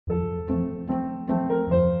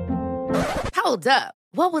Hold up.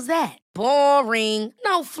 What was that? Boring.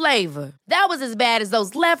 No flavor. That was as bad as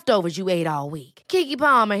those leftovers you ate all week. Keke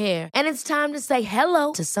Palmer here. And it's time to say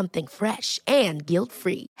hello to something fresh and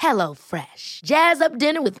guilt-free. Hello Fresh. Jazz up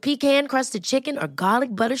dinner with pecan-crusted chicken or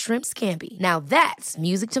garlic butter shrimp scampi. Now that's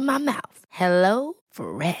music to my mouth. Hello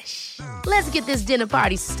Fresh. Let's get this dinner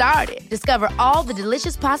party started. Discover all the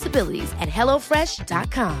delicious possibilities at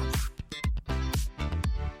hellofresh.com.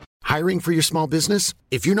 Hiring for your small business?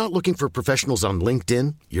 If you're not looking for professionals on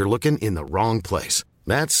LinkedIn, you're looking in the wrong place.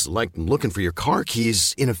 That's like looking for your car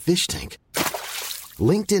keys in a fish tank.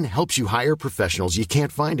 LinkedIn helps you hire professionals you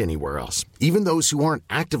can't find anywhere else, even those who aren't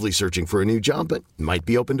actively searching for a new job but might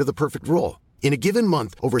be open to the perfect role. In a given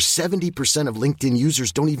month, over 70% of LinkedIn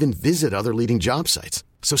users don't even visit other leading job sites.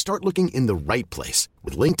 So start looking in the right place.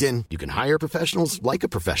 With LinkedIn, you can hire professionals like a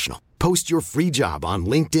professional. Post your free job on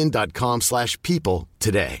linkedin.com/people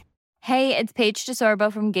today. Hey, it's Paige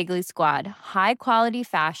DeSorbo from Giggly Squad. High quality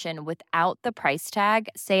fashion without the price tag.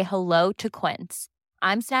 Say hello to Quince.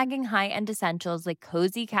 I'm snagging high-end essentials like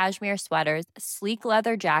cozy cashmere sweaters, sleek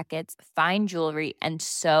leather jackets, fine jewelry, and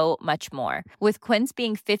so much more. With Quince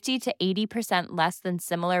being 50 to 80% less than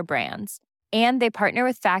similar brands. And they partner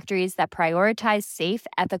with factories that prioritize safe,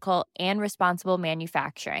 ethical, and responsible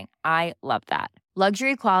manufacturing. I love that.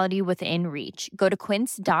 Luxury quality within reach. Go to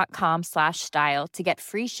quince.com/style to get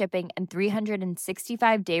free shipping and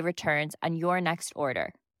 365-day returns on your next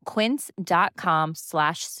order.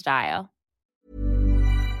 Quince.com/style.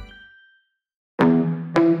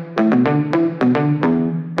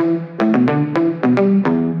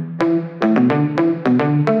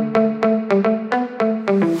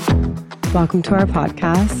 Welcome to our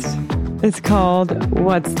podcast. It's called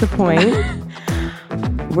What's the Point?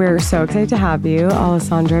 We're so excited to have you,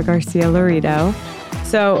 Alessandra Garcia-Lorido.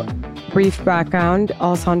 So, brief background,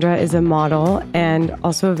 Alessandra is a model and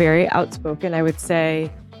also a very outspoken, I would say,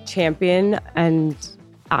 champion and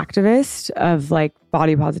activist of like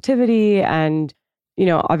body positivity. And, you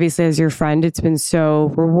know, obviously as your friend, it's been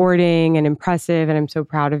so rewarding and impressive. And I'm so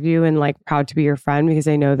proud of you and like proud to be your friend because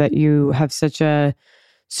I know that you have such a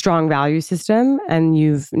strong value system and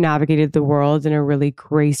you've navigated the world in a really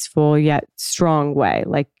graceful yet strong way.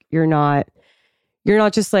 Like you're not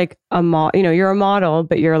just like you're a model,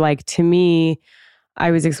 but you're like, to me,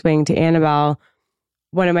 I was explaining to Annabelle,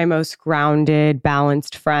 one of my most grounded,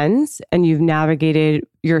 balanced friends, and you've navigated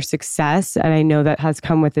your success. And I know that has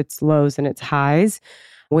come with its lows and its highs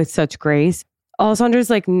with such grace. Alessandra's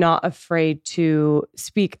like not afraid to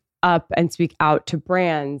speak up and speak out to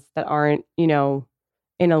brands that aren't, you know,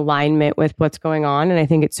 in alignment with what's going on. And I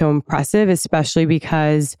think it's so impressive, especially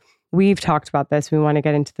because we've talked about this. We want to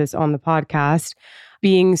get into this on the podcast.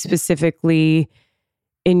 Being specifically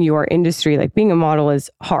in your industry, like being a model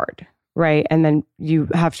is hard, right? And then you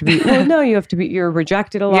have to be, you're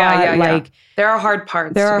rejected a lot. Like there are hard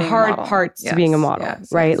parts. There are hard parts to being a model,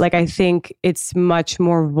 right? Yes. Like I think it's much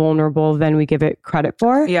more vulnerable than we give it credit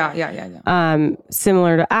for.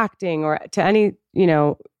 Similar to acting or to any, you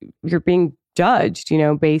know, you're being judged, you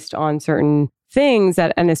know, based on certain things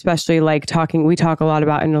that, and especially like we talk a lot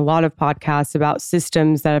about in a lot of podcasts about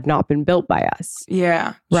systems that have not been built by us.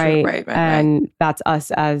 Yeah. Right. Sure, right. And that's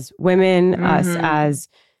us as women, us as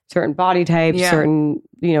certain body types, certain,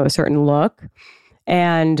 you know, a certain look.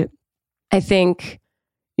 And I think,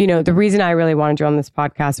 you know, the reason I really wanted you on this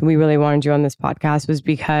podcast and we really wanted you on this podcast was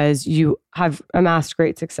because you have amassed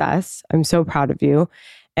great success. I'm so proud of you.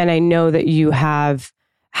 And I know that you have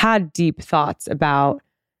had deep thoughts about,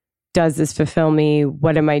 does this fulfill me?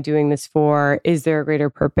 What am I doing this for? Is there a greater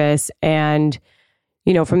purpose? And,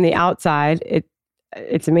 you know, from the outside,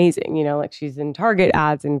 it's amazing. You know, like she's in Target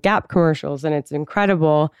ads and Gap commercials and it's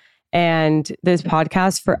incredible. And this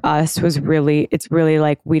podcast for us was really, it's really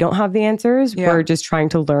like, we don't have the answers. Yeah. We're just trying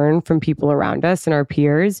to learn from people around us and our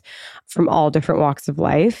peers from all different walks of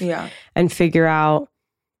life and figure out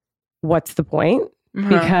what's the point.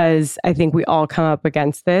 Because I think we all come up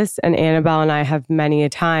against this. And Annabelle and I have many a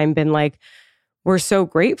time been like, we're so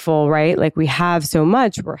grateful, right? Like we have so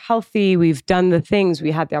much, we're healthy, we've done the things,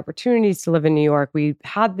 we had the opportunities to live in New York, we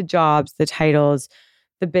had the jobs, the titles,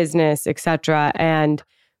 the business, etc.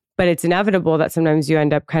 But it's inevitable that sometimes you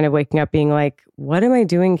end up kind of waking up being like, what am I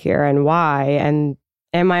doing here and why? And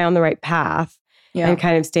am I on the right path? Yeah. And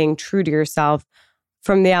kind of staying true to yourself.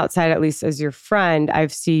 From the outside, at least as your friend,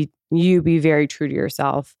 I've seen you be very true to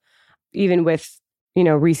yourself, even with, you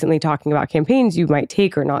know, recently talking about campaigns you might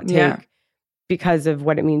take or not take because of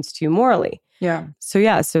what it means to you morally. Yeah. So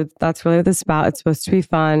that's really what this is about. It's supposed to be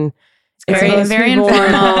fun. It's very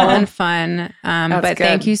informal and fun. But good.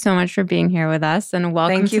 Thank you so much for being here with us and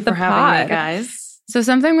welcome to the pod. Thank you for having me, guys. So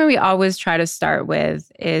something that we always try to start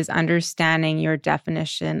with is understanding your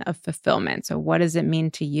definition of fulfillment. So what does it mean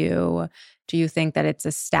to you? Do you think that it's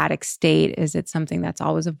a static state? Is it something that's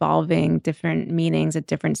always evolving, different meanings at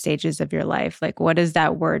different stages of your life? Like, what does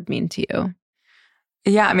that word mean to you?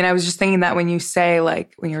 Yeah, I mean, I was just thinking that when you say,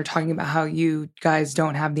 like, when you were talking about how you guys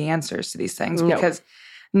don't have the answers to these things, because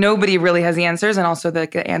nobody really has the answers, and also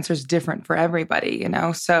the answer is different for everybody, you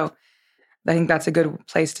know? So I think that's a good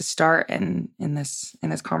place to start in this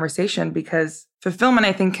conversation, because fulfillment,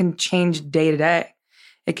 I think, can change day to day.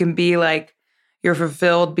 It can be like you're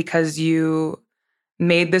fulfilled because you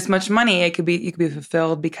made this much money. You could be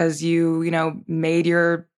fulfilled because you made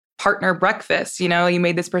your partner breakfast. You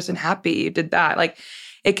made this person happy. You did that. Like,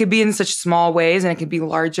 it could be in such small ways, and it could be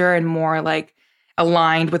larger and more like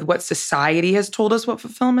aligned with what society has told us what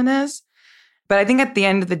fulfillment is. But I think at the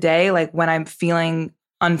end of the day, like, when I'm feeling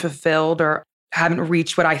unfulfilled or haven't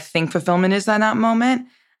reached what I think fulfillment is in that moment,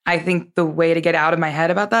 I think the way to get out of my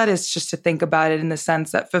head about that is just to think about it in the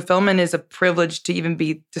sense that fulfillment is a privilege to even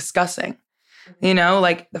be discussing.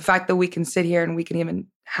 Like, the fact that we can sit here and we can even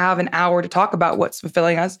have an hour to talk about what's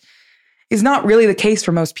fulfilling us is not really the case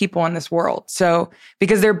for most people in this world. So,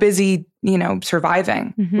 because they're busy,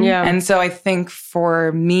 surviving. Mm-hmm. Yeah. And so I think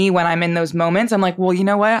for me, when I'm in those moments, I'm like, well, you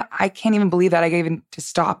know what? I can't even believe that I gave in to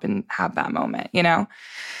stop and have that moment, And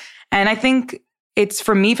I think it's,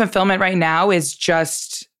 for me, fulfillment right now is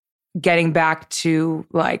just getting back to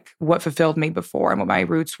like what fulfilled me before and what my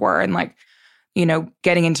roots were. And like,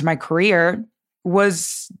 getting into my career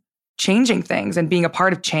was changing things and being a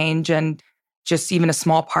part of change, and just even a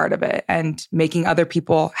small part of it, and making other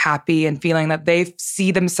people happy and feeling that they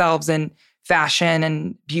see themselves in fashion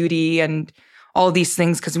and beauty and all of these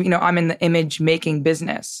things. Because, I'm in the image making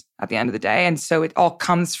business at the end of the day. And so it all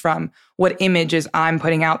comes from what images I'm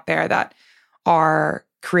putting out there that are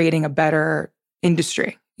creating a better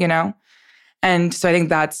industry, And so I think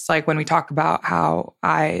that's like when we talk about how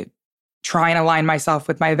I try and align myself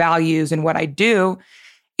with my values and what I do,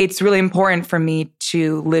 it's really important for me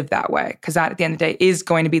to live that way, because that at the end of the day is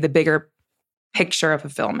going to be the bigger picture of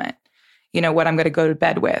fulfillment. What I'm going to go to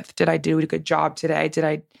bed with. Did I do a good job today?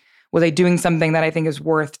 Was I doing something that I think is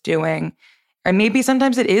worth doing? Or maybe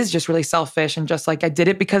sometimes it is just really selfish and just like I did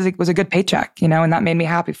it because it was a good paycheck, and that made me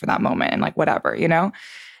happy for that moment and like whatever,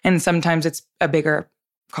 And sometimes it's a bigger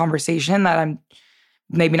conversation that I'm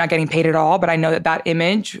maybe not getting paid at all, but I know that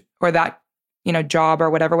image or that, job or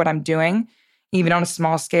whatever, what I'm doing, even on a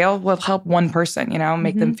small scale, will help one person,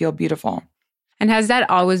 make them feel beautiful. And has that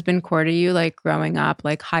always been core to you, like growing up,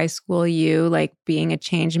 like high school you, like being a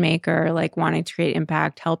change maker, like wanting to create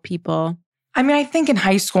impact, help people? I mean, I think in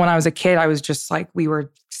high school when I was a kid, I was just like, we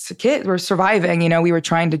were surviving, we were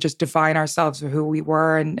trying to just define ourselves for who we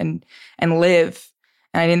were and live.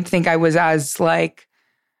 And I didn't think I was as like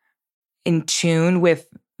in tune with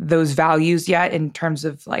those values yet in terms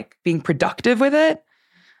of like being productive with it.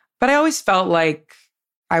 But I always felt like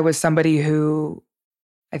I was somebody who,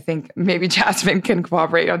 I think maybe Jasmine can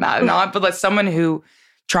cooperate on that or not, but like someone who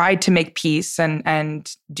tried to make peace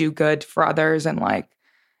and do good for others and like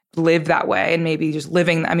live that way, and maybe just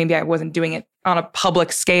living. Maybe I wasn't doing it on a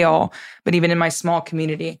public scale, but even in my small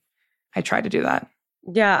community, I tried to do that.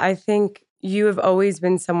 Yeah, I think you have always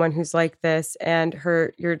been someone who's like this, and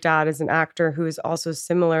your dad is an actor who is also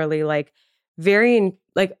similarly like very,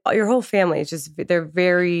 like your whole family is just, they're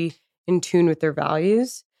very in tune with their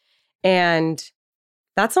values. And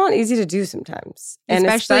that's not easy to do sometimes. And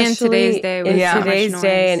especially in today's day. In today's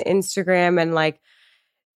day and Instagram and like,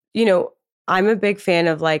 I'm a big fan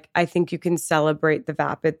of like, I think you can celebrate the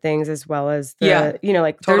vapid things as well as the,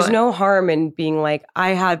 like totally. There's no harm in being like, I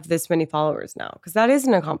have this many followers now, because that is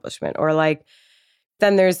an accomplishment. Or like,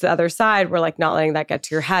 then there's the other side where like not letting that get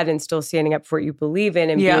to your head and still standing up for what you believe in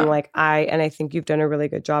and being like, and I think you've done a really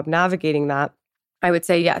good job navigating that. I would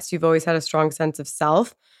say, yes, you've always had a strong sense of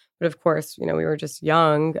self. But of course, we were just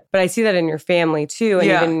young. But I see that in your family too. And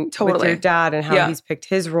even totally. With your dad and how he's picked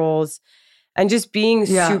his roles. And just being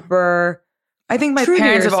super... I think my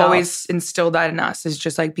parents have always instilled that in us, is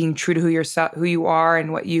just like being true to who you are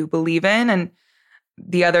and what you believe in. And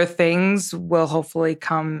the other things will hopefully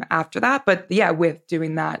come after that. But yeah, with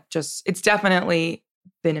doing that, just it's definitely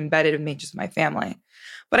been embedded in me, just my family.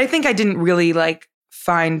 But I think I didn't really like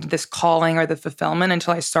find this calling or the fulfillment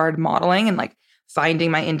until I started modeling and like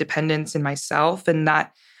finding my independence in myself. And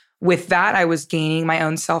that with that, I was gaining my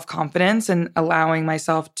own self-confidence and allowing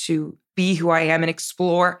myself to be who I am and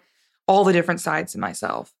explore all the different sides of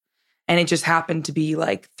myself. And it just happened to be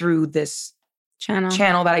like through this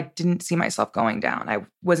channel that I didn't see myself going down. I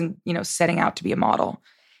wasn't, setting out to be a model.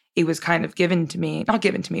 it was kind of not given to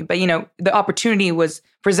me, but, the opportunity was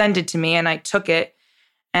presented to me and I took it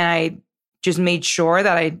and I just made sure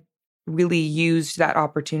that I really used that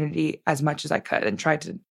opportunity as much as I could and tried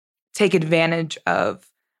to take advantage of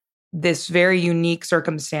this very unique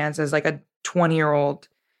circumstance as like a 20-year-old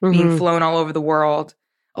being flown all over the world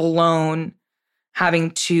alone,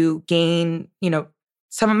 having to gain,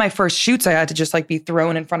 some of my first shoots, I had to just like be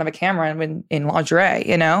thrown in front of a camera and in lingerie,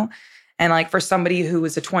 And like for somebody who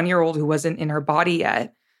was a 20-year-old who wasn't in her body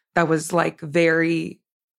yet, that was like very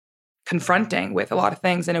confronting with a lot of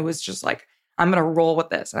things. And it was just like, I'm going to roll with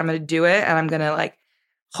this. I'm going to do it. And I'm going to like,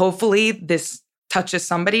 hopefully this touches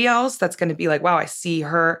somebody else that's going to be like, wow, I see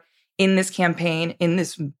her in this campaign, in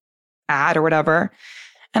this ad or whatever.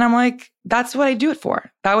 And I'm like, that's what I do it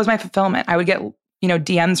for. That was my fulfillment. I would get,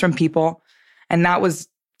 DMs from people and that was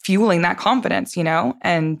fueling that confidence,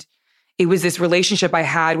 and it was this relationship I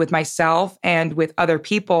had with myself and with other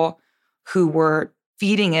people who were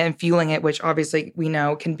feeding it and fueling it, which obviously we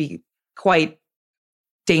know can be quite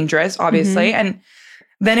dangerous, obviously. And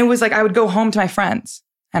then it was like, I would go home to my friends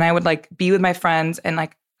and I would like be with my friends and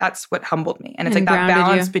like, that's what humbled me. And it's like that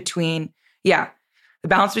balance between, the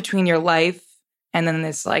balance between your life and then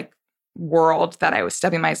this like world that I was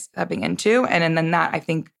stepping into. And then that I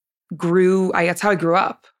think grew, that's how I grew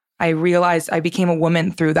up. I realized I became a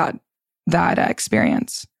woman through that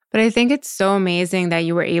experience. But I think it's so amazing that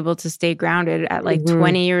you were able to stay grounded at like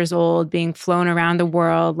 20 years old, being flown around the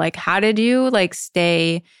world. Like, how did you like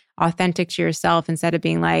stay authentic to yourself instead of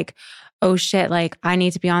being like, oh shit, like I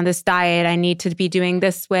need to be on this diet, I need to be doing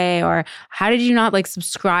this way? Or how did you not like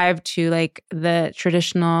subscribe to like the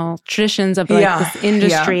traditions of like this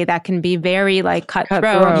industry that can be very like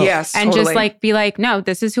cutthroat? Yes, and totally. Just like be like, no,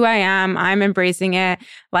 this is who I am. I'm embracing it.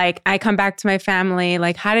 Like I come back to my family.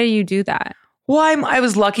 Like how did you do that? Well, I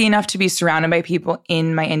was lucky enough to be surrounded by people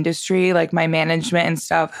in my industry, like my management and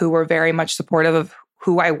stuff, who were very much supportive of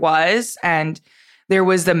who I was. And there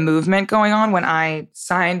was the movement going on when I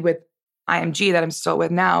signed with IMG that I'm still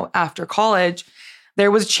with now after college.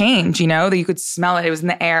 There was change, that you could smell it. It was in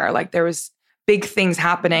the air. Like there was big things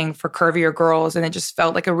happening for curvier girls. And it just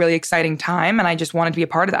felt like a really exciting time. And I just wanted to be a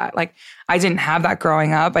part of that. Like I didn't have that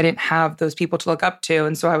growing up. I didn't have those people to look up to.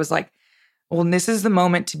 And so I was like, well, this is the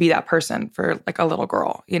moment to be that person for like a little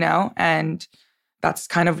girl, And that's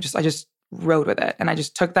kind of I just rode with it. And I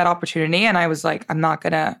just took that opportunity and I was like, I'm not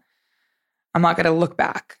gonna look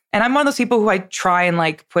back. And I'm one of those people who I try and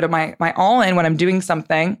like put my all in when I'm doing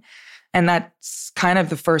something. And that's kind of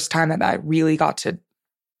the first time that I really got to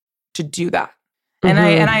do that. And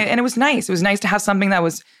and it was nice. It was nice to have something that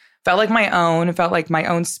felt like my own. It felt like my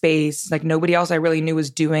own space. Like nobody else I really knew was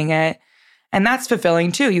doing it. And that's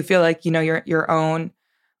fulfilling too. You feel like, you're your own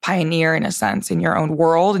pioneer in a sense, in your own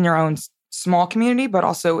world, in your own small community, but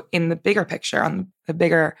also in the bigger picture, on the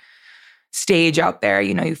bigger stage out there.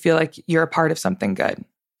 You feel like you're a part of something good.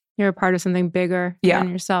 You're a part of something bigger than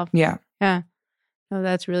yourself. Yeah. Yeah. Oh,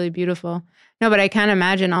 that's really beautiful. No, but I can't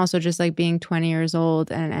imagine also just like being 20 years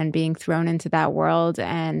old and being thrown into that world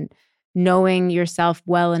and knowing yourself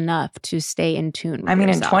well enough to stay in tune with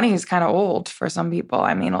yourself. And 20 is kind of old for some people.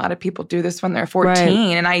 I mean, a lot of people do this when they're 14. Right.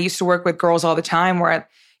 And I used to work with girls all the time where,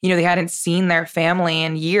 they hadn't seen their family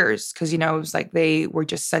in years because, it was like they were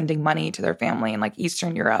just sending money to their family in like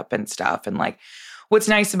Eastern Europe and stuff. And like, what's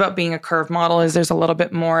nice about being a curve model is there's a little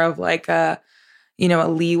bit more of like a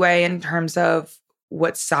leeway in terms of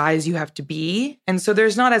what size you have to be. And so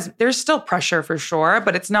there's still pressure for sure,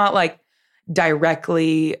 but it's not like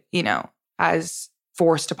directly, as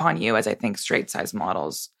forced upon you as I think straight size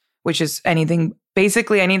models, which is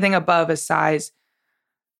basically anything above a size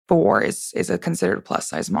 4 is considered a plus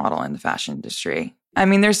size model in the fashion industry. I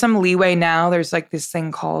mean, there's some leeway now. There's like this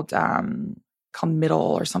thing called middle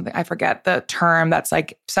or something. I forget the term. That's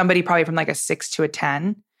like somebody probably from like a 6 to a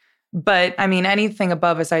 10. But I mean, anything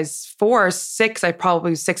above a size 4, 6, 6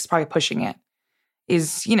 is probably pushing it,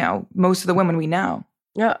 is, most of the women we know.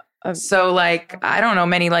 Yeah. So like, I don't know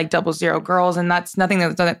many like 00 girls, and that's nothing,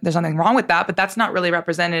 there's nothing wrong with that, but that's not really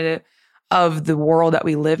representative of the world that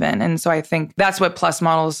we live in. And so I think that's what plus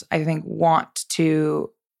models, I think, want to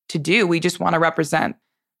do. We just want to represent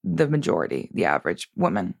the majority, the average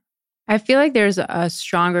woman. I feel like there's a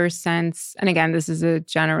stronger sense, and again, this is a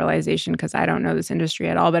generalization because I don't know this industry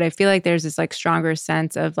at all, but I feel like there's this like stronger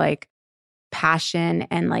sense of like passion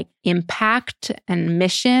and like impact and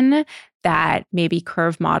mission that maybe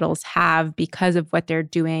curve models have because of what they're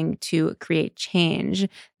doing to create change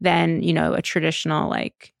than, a traditional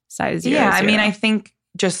like size 0. Yeah, I mean, I think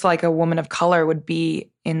just like a woman of color would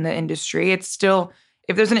be in the industry, it's still,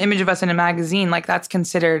 if there's an image of us in a magazine, like that's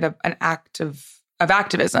considered an act of of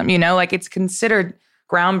activism, you know? Like it's considered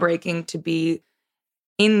groundbreaking to be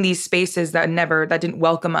in these spaces that didn't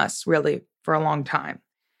welcome us really for a long time.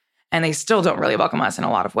 And they still don't really welcome us in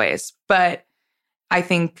a lot of ways. But I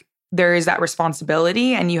think there is that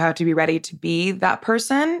responsibility and you have to be ready to be that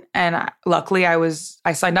person. And luckily I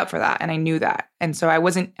signed up for that and I knew that. And so I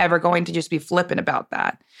wasn't ever going to just be flippant about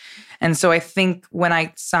that. And so I think when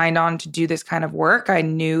I signed on to do this kind of work, I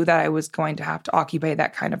knew that I was going to have to occupy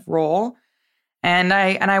that kind of role. And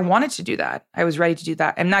I wanted to do that. I was ready to do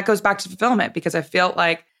that. And that goes back to fulfillment because I felt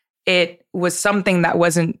like it was something that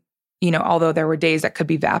wasn't, you know, although there were days that could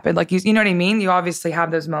be vapid, like you know what I mean? You obviously have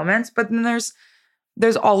those moments, but then there's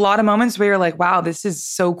a lot of moments where you're like, wow, this is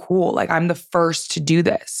so cool. Like I'm the first to do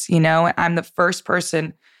this, you know, I'm the first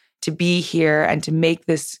person to be here and to make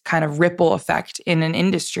this kind of ripple effect in an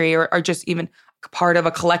industry or just even part of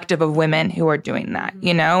a collective of women who are doing that,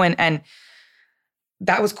 you know, and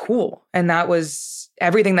that was cool. And that was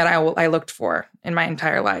everything that I looked for in my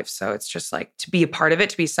entire life. So it's just like to be a part of it,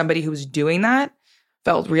 to be somebody who was doing that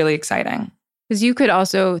felt really exciting. Because you could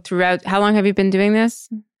also how long have you been doing this?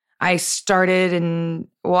 I started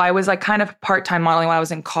I was like kind of part-time modeling while I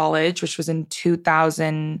was in college, which was in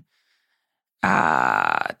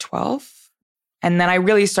 2012. And then I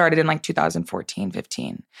really started in like 2014,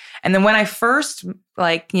 15. And then when I first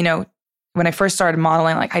started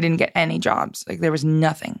modeling, like I didn't get any jobs. Like there was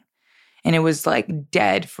nothing. And it was like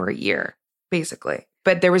dead for a year, basically.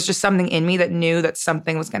 But there was just something in me that knew that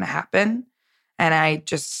something was going to happen. And I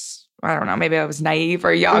don't know, maybe I was naive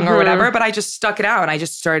or young or whatever, but I just stuck it out and I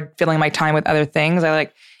just started filling my time with other things. I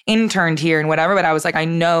like interned here and whatever, but I was like, I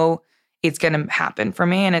know it's going to happen for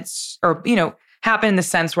me and happen in the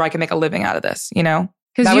sense where I can make a living out of this, you know?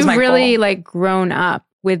 Because you've really like grown up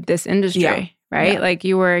with this industry, right? Yeah. Like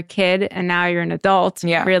you were a kid and now you're an adult,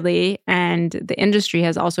 really. And the industry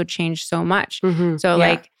has also changed so much. So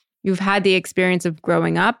like you've had the experience of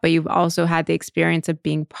growing up, but you've also had the experience of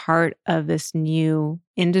being part of this new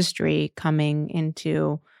industry coming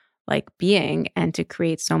into like being and to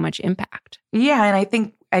create so much impact. Yeah. And I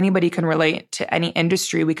think anybody can relate to any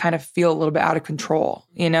industry. We kind of feel a little bit out of control,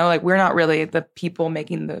 you know, like we're not really the people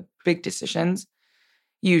making the big decisions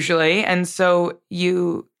usually. And so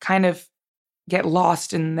you kind of get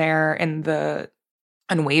lost in there in the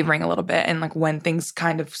unwavering a little bit. And like when things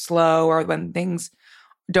kind of slow or when things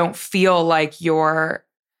don't feel like you're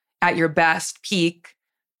at your best peak,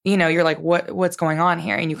 you know, you're like, what's going on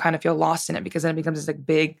here? And you kind of feel lost in it because then it becomes this like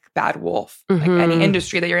big bad wolf, like any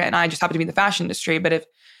industry that you're in. I just happen to be in the fashion industry, but if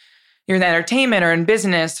you're in entertainment or in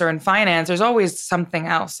business or in finance, there's always something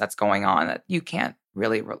else that's going on that you can't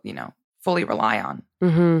really, fully rely on,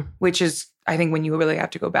 which is, I think, when you really have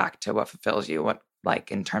to go back to what fulfills you, what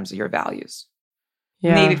like in terms of your values.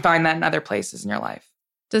 Yeah. Maybe find that in other places in your life.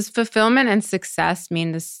 Does fulfillment and success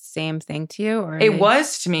mean the same thing to you? Or it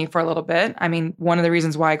was to me for a little bit. I mean, one of the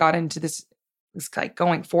reasons why I got into this like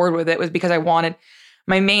going forward with it was because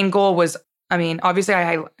my main goal was, I mean, obviously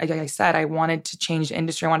like I said, I wanted to change the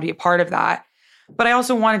industry. I wanted to be a part of that. But I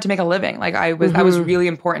also wanted to make a living. Like that was really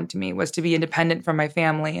important to me, was to be independent from my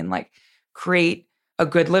family and like create a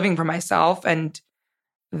good living for myself. And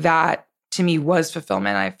that to me was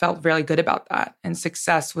fulfillment. I felt really good about that. And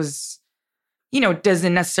success was,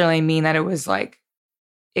 doesn't necessarily mean that it was like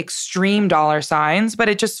extreme dollar signs, but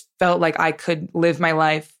it just felt like I could live my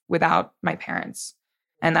life without my parents.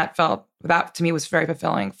 And that to me was very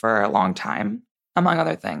fulfilling for a long time, among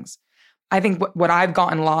other things. I think what I've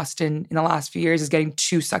gotten lost in the last few years is getting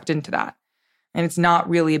too sucked into that. And it's not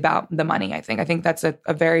really about the money, I think. I think that's a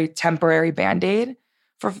very temporary Band-Aid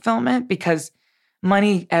for fulfillment because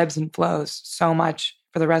money ebbs and flows so much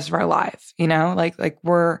for the rest of our life, Like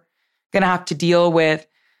we're going to have to deal with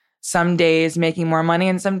some days making more money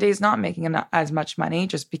and some days not making as much money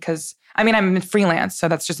just because, I'm freelance, so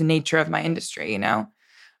that's just the nature of my industry,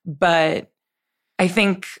 But I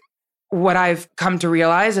think what I've come to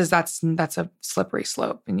realize is that's a slippery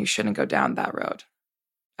slope and you shouldn't go down that road.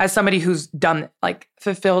 As somebody who's done, like,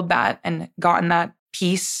 fulfilled that and gotten that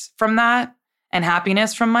peace from that and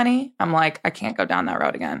happiness from money, I'm like, I can't go down that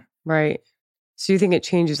road again. Right. So you think it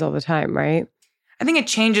changes all the time, right? I think it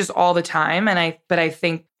changes all the time. But I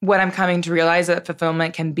think what I'm coming to realize that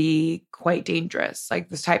fulfillment can be quite dangerous, like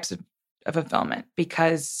the types of fulfillment,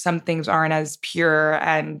 because some things aren't as pure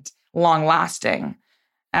and long lasting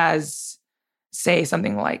as, say,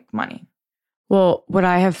 something like money. Well, what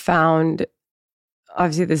I have found,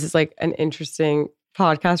 obviously this is like an interesting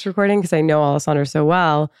podcast recording because I know Alessandra so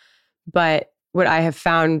well, but what I have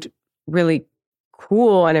found really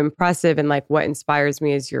cool and impressive and like what inspires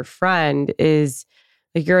me as your friend is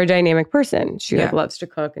like you're a dynamic person. She like Yeah. loves to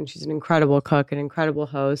cook and she's an incredible cook, an incredible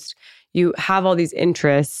host. You have all these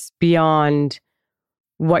interests beyond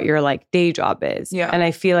what your like day job is. Yeah. And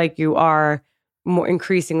I feel like you are more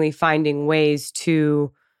increasingly finding ways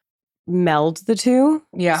to meld the two.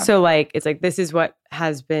 Yeah. So like, it's like, this is what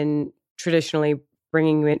has been traditionally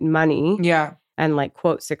bringing in money Yeah. and like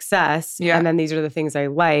quote success. Yeah. And then these are the things I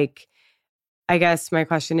like. I guess my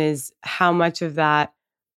question is how much of that,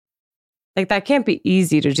 like that can't be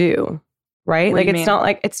easy to do, right? What Like do you it's mean? not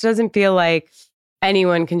like, it doesn't feel like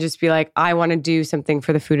anyone can just be like, I want to do something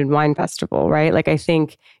for the Food and Wine Festival, right? Like I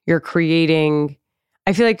think you're creating,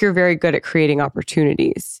 I feel like you're very good at creating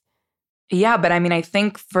opportunities. Yeah, but I mean, I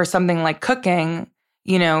think for something like cooking,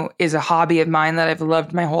 you know, is a hobby of mine that I've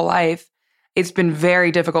loved my whole life. It's been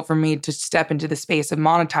very difficult for me to step into the space of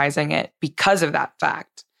monetizing it because of that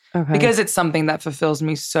fact. Okay. Because it's something that fulfills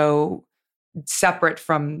me so separate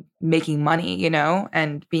from making money, you know,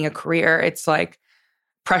 and being a career. It's like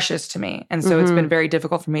precious to me. And so it's been very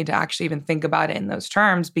difficult for me to actually even think about it in those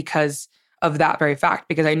terms because of that very fact.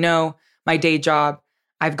 Because I know my day job,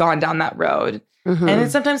 I've gone down that road. And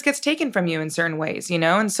it sometimes gets taken from you in certain ways, you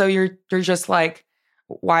know? And so you're just like,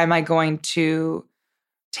 why am I going to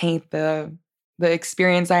taint the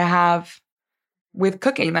experience I have with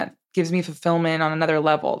cooking that gives me fulfillment on another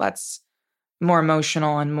level that's more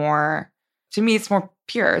emotional and more, to me, it's more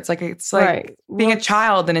pure. It's like Right. being a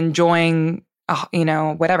child and enjoying, you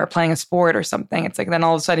know, whatever, playing a sport or something. It's like then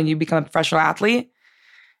all of a sudden you become a professional athlete,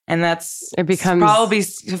 and It becomes probably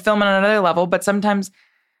fulfillment on another level. But sometimes,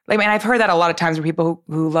 like, I mean, I've heard that a lot of times where people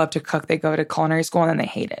who love to cook, they go to culinary school and then they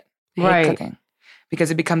hate it. They hate Right. cooking because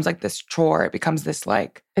it becomes like this chore. It becomes this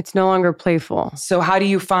like. it's no longer playful. So how do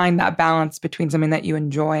you find that balance between something that you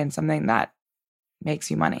enjoy and something that makes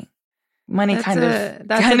you money? That's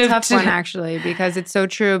a tough one actually, because it's so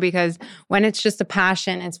true. Because when it's just a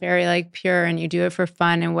passion, it's very like pure, and you do it for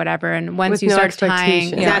fun and whatever. And once With you no start tying,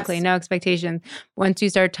 expectations. exactly, Yes. no expectations. Once you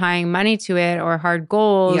start tying money to it, or hard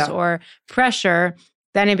goals, Yeah. or pressure,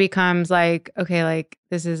 then it becomes like, okay, like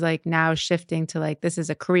this is like now shifting to like this is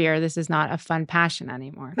a career. This is not a fun passion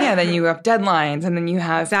anymore. Yeah, then you have deadlines, and then you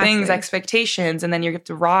have things, Exactly. expectations, and then you have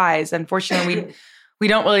to rise. Unfortunately, we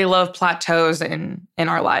don't really love plateaus in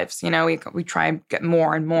our lives. You know, we try and get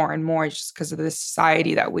more and more and more just because of the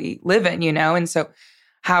society that we live in, you know? And so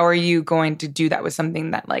how are you going to do that with something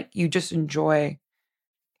that like you just enjoy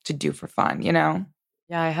to do for fun, you know?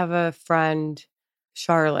 Yeah, I have a friend,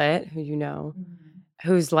 Charlotte, who you know,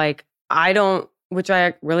 who's like, I don't, which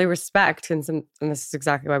I really respect. And this is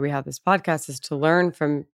exactly why we have this podcast, is to learn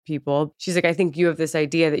from people. She's like, I think you have this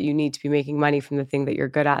idea that you need to be making money from the thing that you're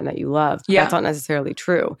good at and that you love. Yeah. That's not necessarily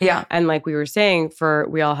true. Yeah. And like we were saying,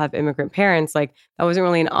 we all have immigrant parents, like that wasn't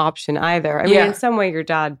really an option either. I mean, Yeah. in some way, your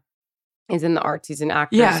dad is in the arts, he's an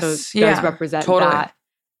actor. Yes. So it does Yeah. represent Totally. that,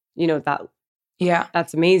 you know, Yeah.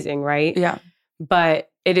 that's amazing, right? Yeah. But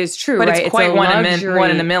it is true, But right? it's quite a one in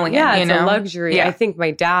luxury. a million, Yeah, you it's know? a luxury. Yeah. I think my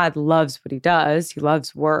dad loves what he does. He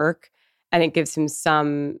loves work, and it gives him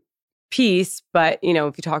some peace. But, you know,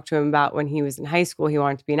 if you talk to him about when he was in high school, he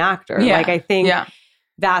wanted to be an actor. Yeah. Like, I think Yeah.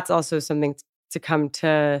 that's also something to come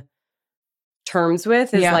to terms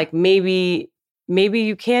with, is Yeah. like maybe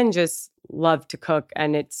you can just love to cook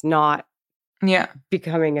and it's not Yeah.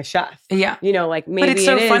 becoming a chef. Yeah. You know, like maybe But it's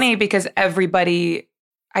so it is. funny because everybody,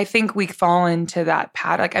 I think we fall into that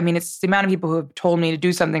pattern. Like, I mean, it's the amount of people who have told me to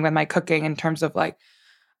do something with my cooking in terms of like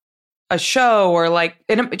a show or like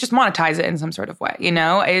just monetize it in some sort of way, you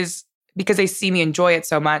know, is because they see me enjoy it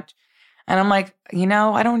so much. And I'm like, you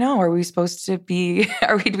know, I don't know. Are we supposed to be,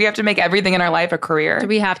 do we have to make everything in our life a career? Do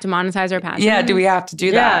we have to monetize our passion? Yeah. Do we have to do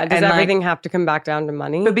Yeah, that? does And, like, everything have to come back down to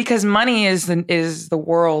money? but because money is the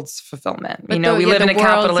world's fulfillment. But You know, the- we yeah, live in the a world's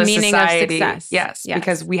capitalist meaning of society. success. Yes, Yes.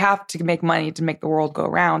 because we have to make money to make the world go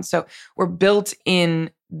round. So we're built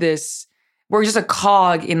in this, we're just a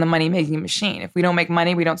cog in the money-making machine. If we don't make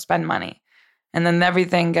money, we don't spend money. And then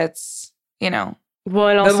everything gets, you know, well,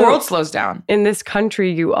 and also, the world slows down. in this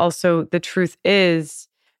country, you also, the truth is,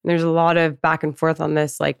 and there's a lot of back and forth on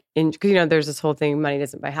this, like, because, you know, there's this whole thing, money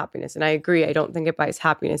doesn't buy happiness. And I agree. I don't think it buys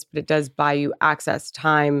happiness, but it does buy you access,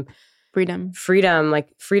 time, freedom. like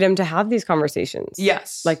freedom to have these conversations.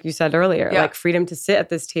 Yes. Like you said earlier, Yeah. like freedom to sit at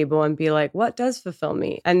this table and be like, what does fulfill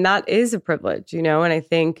me? And that is a privilege, you know? And I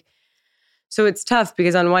think, so it's tough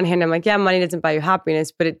because on one hand, I'm like, yeah, money doesn't buy you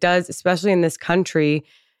happiness, but it does, especially in this country.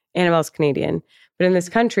 Annabelle's Canadian. But in this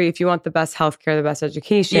country, if you want the best healthcare, the best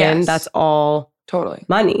education, Yes. that's all Totally.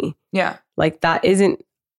 money. Yeah. Like that isn't,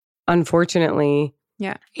 unfortunately.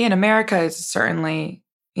 In America, it's certainly,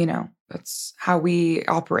 you know, That's how we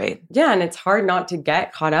operate. Yeah, and it's hard not to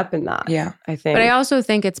get caught up in that. Yeah. I think. But I also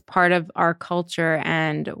think it's part of our culture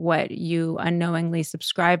and what you unknowingly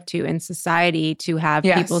subscribe to in society to have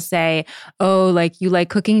people say, oh, like, you like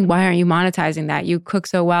cooking? Why aren't you monetizing that? You cook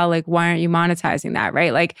so well. Like, why aren't you monetizing that?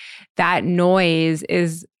 Right? Like, that noise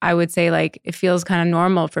is, I would say, like, it feels kind of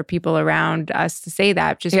normal for people around us to say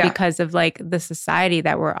that just because of like the society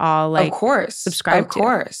that we're all like, of course, subscribed to. Of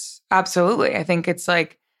course. Absolutely. I think it's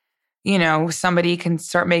like, you know, somebody can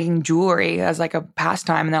start making jewelry as like a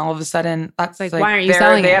pastime, and then all of a sudden, that's like why aren't you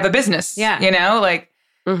selling they it? have a business. Yeah, you know, like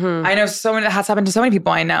I know so many that has happened to so many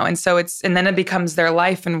people I know, and so and then it becomes their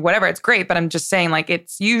life and whatever. It's great, but I'm just saying, like,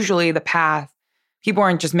 it's usually the path. People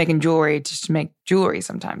aren't just making jewelry just to make jewelry.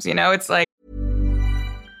 Sometimes, you know, it's like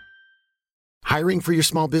Hiring for your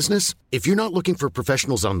small business? If you're not looking for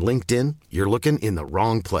professionals on LinkedIn, you're looking in the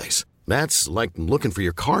wrong place. That's like looking for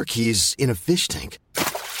your car keys in a fish tank.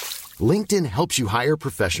 LinkedIn helps you hire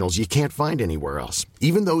professionals you can't find anywhere else,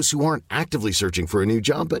 even those who aren't actively searching for a new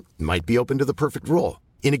job but might be open to the perfect role.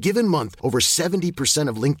 In a given month, over 70%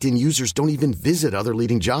 of LinkedIn users don't even visit other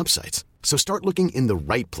leading job sites. So start looking in the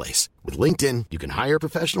right place. With LinkedIn, you can hire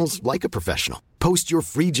professionals like a professional. Post your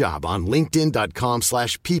free job on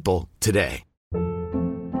linkedin.com/people today.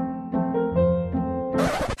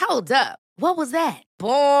 Hold up. What was that?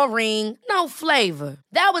 Boring. No flavor.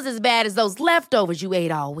 That was as bad as those leftovers you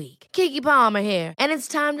ate all week. Keke Palmer here, and it's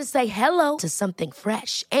time to say hello to something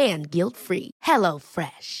fresh and guilt-free. Hello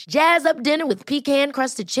Fresh. Jazz up dinner with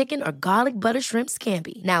pecan-crusted chicken or garlic butter shrimp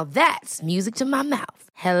scampi. Now that's music to my mouth.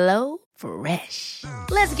 Hello Fresh.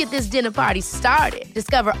 Let's get this dinner party started.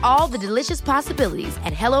 Discover all the delicious possibilities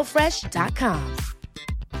at hellofresh.com.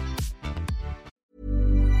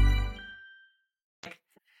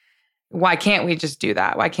 why can't we just do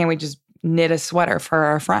that? Why can't we just knit a sweater for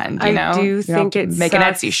our friend? You know, I do think it make an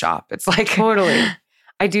Etsy shop. It's like totally.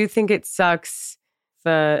 I do think it sucks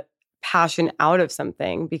the passion out of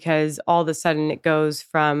something, because all of a sudden it goes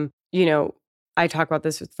from, you know, I talk about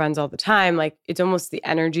this with friends all the time. Like, it's almost the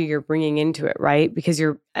energy you're bringing into it, right? Because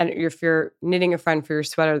if you're knitting a friend for your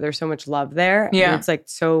sweater, there's so much love there. Yeah. And it's like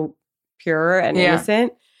so pure and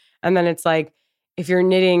innocent. And then it's like, if you're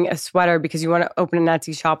knitting a sweater because you want to open an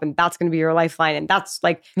Etsy shop and that's going to be your lifeline, and that's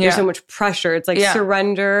like, there's so much pressure. It's like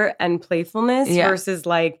surrender and playfulness versus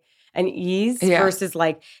like an ease versus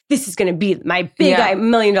like, this is going to be my big $1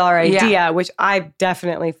 million idea, which I've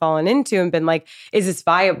definitely fallen into and been like, is this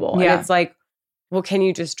viable? And it's like, well, can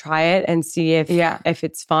you just try it and see if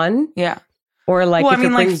it's fun? Yeah. Or like, well, if I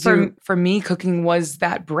mean, like for me, cooking was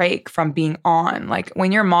that break from being on. Like,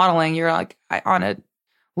 when you're modeling, you're like on a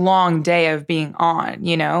long day of being on,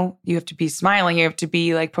 you know, you have to be smiling, you have to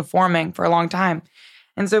be like performing for a long time.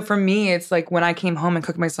 And so for me, it's like when I came home and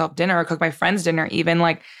cooked myself dinner or cooked my friends dinner, even,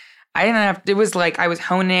 like, I didn't have, it was like I was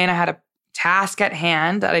honed in, I had a task at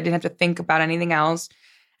hand that I didn't have to think about anything else.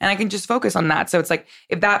 And I can just focus on that. So it's like,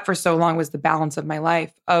 if that for so long was the balance of my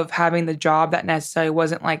life, of having the job that necessarily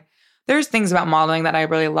wasn't like, there's things about modeling that I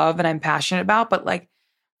really love and I'm passionate about, but like,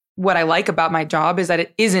 what I like about my job is that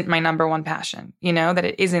it isn't my number one passion, you know, that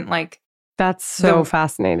it isn't like, that's so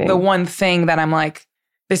fascinating. The one thing that I'm like,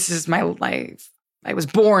 this is my life. I was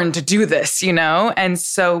born to do this, you know? And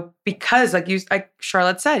so because like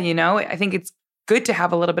Charlotte said, you know, I think it's good to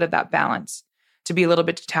have a little bit of that balance, to be a little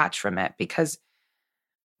bit detached from it, because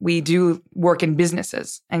we do work in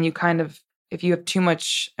businesses, and you kind of, if you have too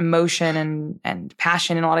much emotion and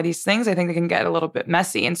passion in a lot of these things, I think they can get a little bit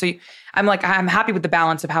messy. And so I'm happy with the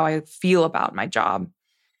balance of how I feel about my job.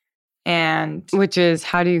 And which is,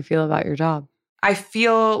 how do you feel about your job? I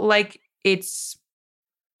feel like it's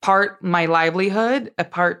part my livelihood, a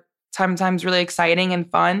part sometimes really exciting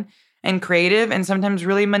and fun and creative, and sometimes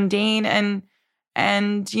really mundane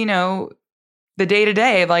and you know, the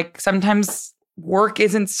day-to-day, like sometimes work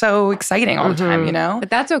isn't so exciting all the time, you know? But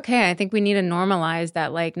that's okay. I think we need to normalize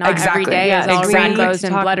that, like, not every day is all rainbows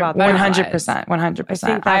and blood. 100%.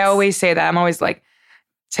 100%. I always say that. I'm always like,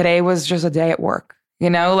 today was just a day at work, you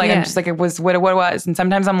know? Like, I'm just like, it was what it was. And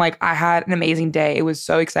sometimes I'm like, I had an amazing day. It was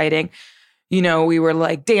so exciting. You know, we were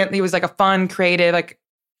like, it was like a fun, creative, like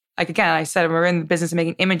again, I said, we're in the business of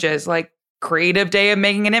making images, like creative day of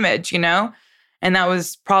making an image, you know? And that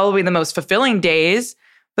was probably the most fulfilling days,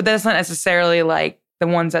 but that's not necessarily like the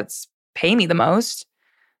ones that pay me the most.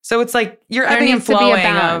 So it's like you're ebbing and flowing. To be a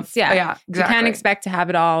balance. Yeah, exactly. You can't expect to have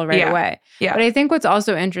it all right away. Yeah. But I think what's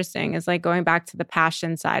also interesting is like going back to the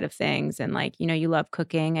passion side of things, and like, you know, you love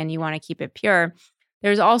cooking and you want to keep it pure.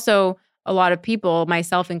 There's also a lot of people,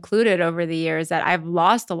 myself included, over the years that I've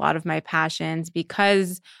lost a lot of my passions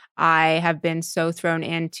because I have been so thrown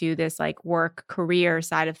into this like work career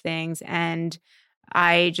side of things, and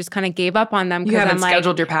I just kind of gave up on them. You haven't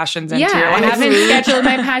scheduled your passions into your life. I haven't scheduled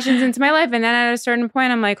my passions into my life. And then at a certain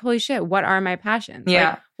point, I'm like, holy shit, what are my passions?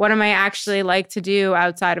 Yeah. Like, what am I actually like to do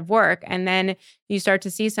outside of work? And then you start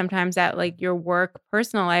to see sometimes that like your work,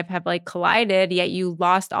 personal life have like collided, yet you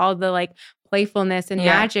lost all the like playfulness and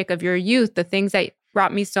magic of your youth, the things that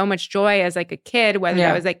brought me so much joy as like a kid, whether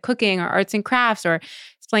that was like cooking or arts and crafts or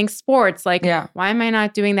playing sports. Like, why am I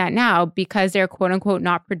not doing that now? Because they're quote unquote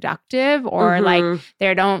not productive, or like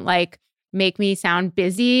they don't like make me sound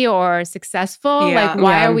busy or successful. Like,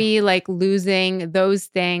 why are we like losing those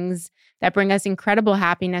things that bring us incredible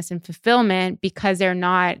happiness and fulfillment because they're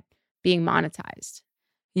not being monetized?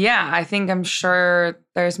 Yeah, I'm sure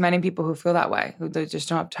there's many people who feel that way, who they just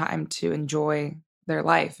don't have time to enjoy their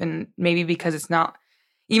life. And maybe because it's not,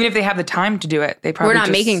 even if they have the time to do it, they probably we're not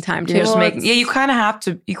making time to. You kind of have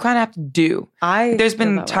to. You kind of have to do. There's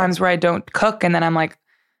been times where I don't cook, and then I'm like,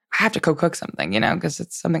 I have to go cook something, because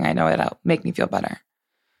it's something I know that'll make me feel better.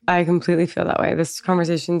 I completely feel that way. This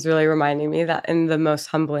conversation's really reminding me that in the most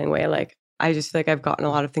humbling way. Like, I just feel like I've gotten a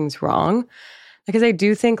lot of things wrong, because I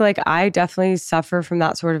do think like I definitely suffer from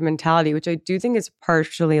that sort of mentality, which I do think is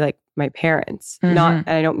partially like my parents. And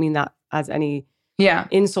I don't mean that as any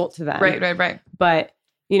insult to them. Right. But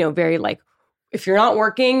very like, if you're not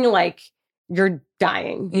working, like you're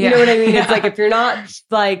dying. You know what I mean? It's like, if you're not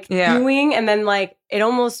like doing, and then like that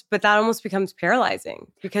almost becomes paralyzing,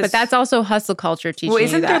 because. But that's also hustle culture teaching. Well,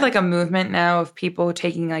 isn't you there that. like a movement now of people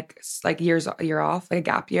taking like a year off, like a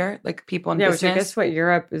gap year, like people in business? Which I guess what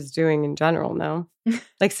Europe is doing in general, no?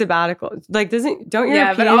 Like sabbatical. Like don't European?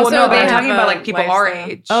 Yeah, but also they're talking about like people our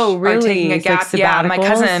age. Oh, really? Are taking a gap. Like my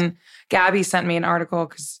cousin Gabby sent me an article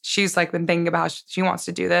because she's like been thinking about she wants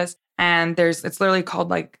to do this, and it's literally called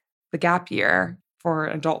like the gap year for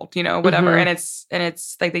an adult, whatever. And it's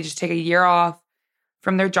like they just take a year off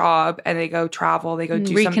from their job and they go travel, they go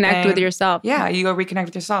do something. Reconnect with yourself. Yeah, you go reconnect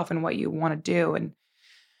with yourself and what you want to do, and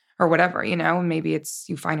or whatever, maybe it's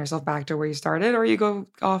you find yourself back to where you started, or you go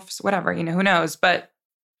off, whatever, who knows. But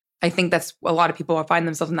I think that's a lot of people find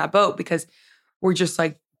themselves in that boat, because we're just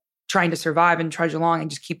like trying to survive and trudge along and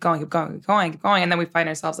just keep going. And then we find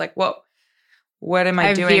ourselves like, whoa, what am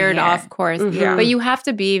I doing? I veered here? off course. But you have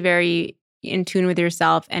to be very in tune with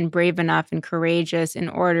yourself and brave enough and courageous in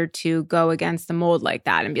order to go against the mold like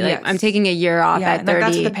that and be like, I'm taking a year off at 30.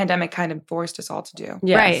 That's what the pandemic kind of forced us all to do.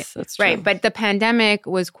 Yes, right. That's true. Right. But the pandemic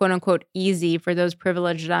was quote unquote easy for those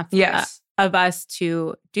privileged enough of us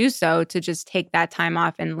to do so, to just take that time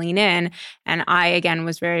off and lean in. And I, again,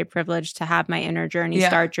 was very privileged to have my inner journey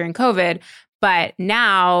start during COVID. But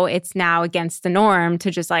now it's against the norm to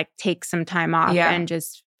just like take some time off and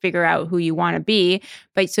just figure out who you want to be.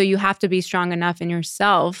 But so you have to be strong enough in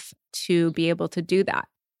yourself to be able to do that.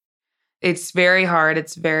 It's very hard.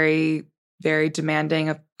 It's very, very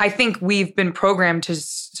demanding. I think we've been programmed to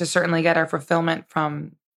certainly get our fulfillment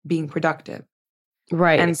from being productive.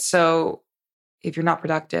 Right. And so if you're not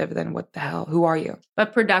productive, then what the hell? Who are you?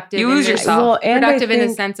 But productive. You lose yourself. Well, and productive in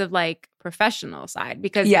the sense of like professional side,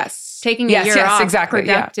 because taking a year off,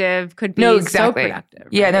 productive could be so productive.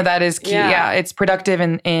 Right? Yeah, no, that is key. Yeah, it's productive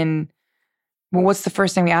in well, what's the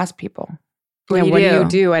first thing we ask people? What do you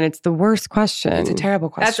do? And it's the worst question. It's a terrible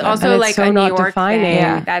question. That's also like so a New not York defining.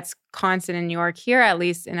 thing that's constant in New York. Here, at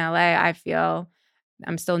least in LA, I feel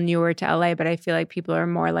I'm still newer to LA, but I feel like people are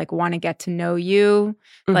more like want to get to know you.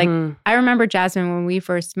 Like I remember, Jasmine, when we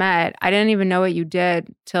first met, I didn't even know what you did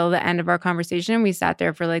till the end of our conversation. We sat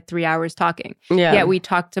there for like 3 hours talking. Yeah. Yet we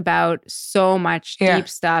talked about so much deep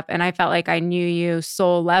stuff, and I felt like I knew you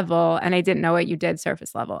soul level, and I didn't know what you did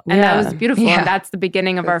surface level. And that was beautiful. And that's the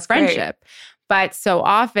beginning of our friendship. Great. But so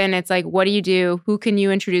often it's like, what do you do? Who can you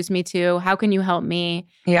introduce me to? How can you help me?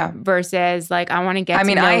 Yeah. Versus like, I want to get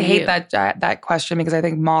to know you. I hate that question, because I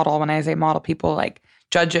think when I say model, people like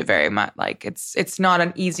judge it very much. Like it's not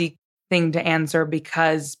an easy thing to answer,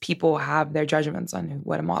 because people have their judgments on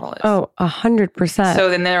what a model is. Oh, 100%. So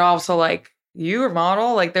then they're also like, you are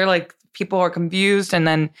model? Like they're like, people are confused. And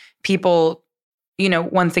then people,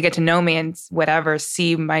 once they get to know me and whatever,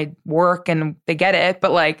 see my work and they get it.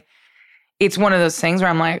 But like, it's one of those things where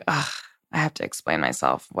I'm like, ugh, I have to explain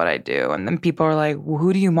myself, what I do. And then people are like, well,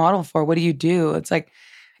 who do you model for? What do you do? It's like,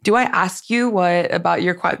 do I ask you what about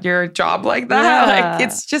your job like that? Yeah. Like,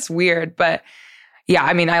 it's just weird. But yeah,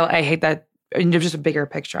 I mean, I hate that. There's just a bigger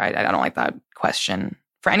picture. I don't like that question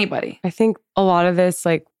for anybody. I think a lot of this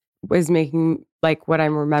like is making like what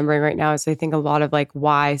I'm remembering right now is I think a lot of like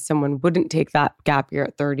why someone wouldn't take that gap year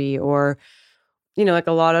at 30, or like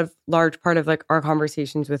a large part of like our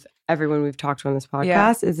conversations with everyone we've talked to on this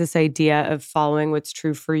podcast is this idea of following what's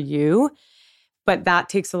true for you. But that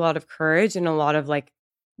takes a lot of courage and a lot of like,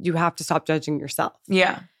 you have to stop judging yourself.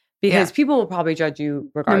 Yeah. Because people will probably judge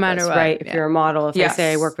you regardless, no matter what, right? If you're a model, if I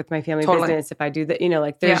say I work with my family business, if I do that,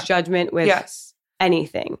 like there's judgment with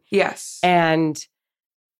anything. Yes.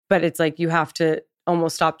 But it's like you have to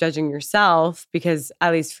almost stop judging yourself, because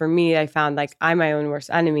at least for me, I found like I'm my own worst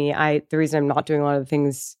enemy. The reason I'm not doing a lot of the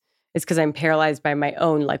things is because I'm paralyzed by my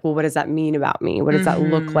own, like, well, what does that mean about me? What does that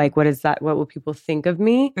look like? What will people think of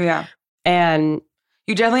me? Yeah. And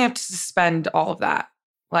you definitely have to suspend all of that.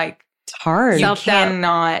 Like, it's hard. You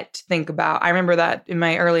cannot think about. I remember that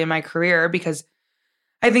early in my career, because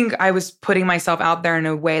I think I was putting myself out there in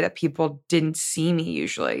a way that people didn't see me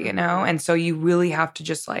usually, And so you really have to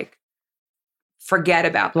just like forget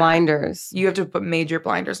about blinders. You have to put major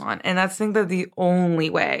blinders on. And that's, I think, that the only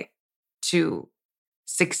way to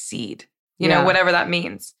succeed, you know, whatever that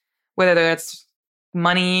means, whether that's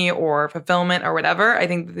money or fulfillment or whatever. I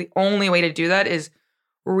think the only way to do that is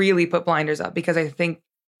really put blinders up, because I think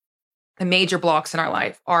the major blocks in our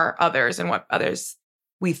life are others and what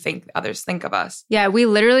we think others think of us. Yeah, we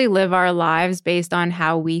literally live our lives based on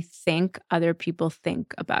how we think other people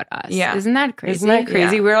think about us. Yeah. Isn't that crazy? Isn't that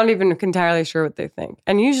crazy? Yeah. We're not even entirely sure what they think.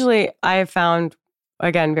 And usually I have found,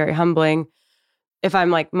 again, very humbling, if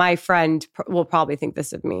I'm like, my friend will probably think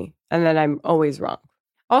this of me, and then I'm always wrong.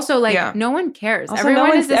 Also, like, no one cares. Also,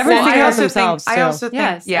 everyone is the center of themselves. I also think,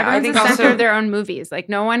 everyone's the center of their own movies. Like,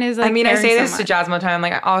 no one is like, I say this to Jasmine all the time.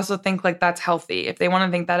 Like, I also think like that's healthy. If they want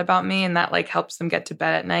to think that about me, and that like helps them get to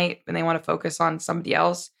bed at night, and they want to focus on somebody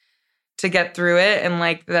else to get through it, and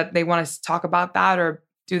like that they want to talk about that or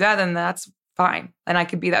do that, then that's fine. And I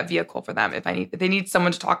could be that vehicle for them if they need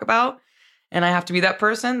someone to talk about, and I have to be that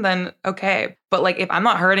person, then okay. But like, if I'm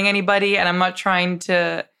not hurting anybody and I'm not trying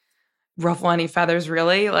to ruffle any feathers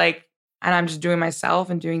really, like, and I'm just doing myself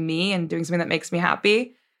and doing me and doing something that makes me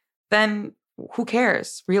happy, then who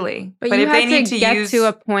cares really? But you if they need to get to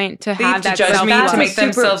a point to have that judge me to make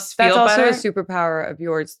themselves feel better. That's also a superpower of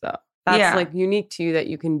yours, though. That's like unique to you, that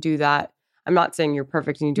you can do that. I'm not saying you're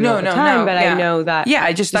perfect and you do it all the time, but I know that.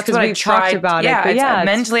 Yeah, that's what I tried about it. But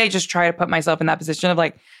mentally, I just try to put myself in that position of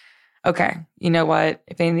like, okay, you know what?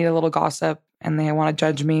 If they need a little gossip and they want to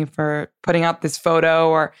judge me for putting out this photo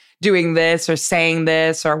or doing this or saying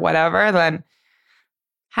this or whatever, then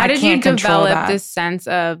how did you develop this sense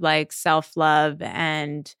of like self-love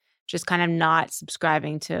and just kind of not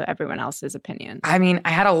subscribing to everyone else's opinions? I mean,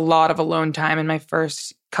 I had a lot of alone time in my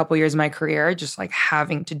first couple years of my career, just like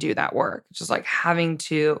having to do that work, just like having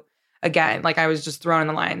to, again, like I was just thrown in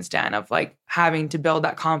the lion's den of like having to build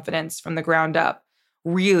that confidence from the ground up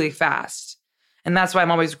really fast. And that's why I'm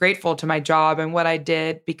always grateful to my job and what I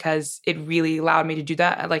did, because it really allowed me to do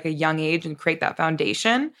that at like a young age and create that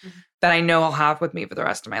foundation that I know I'll have with me for the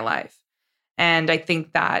rest of my life. And I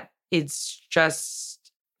think that it's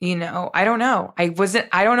just, I don't know. I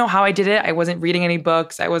don't know how I did it. I wasn't reading any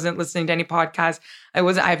books. I wasn't listening to any podcasts. I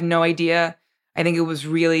have no idea. I think it was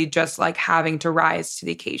really just like having to rise to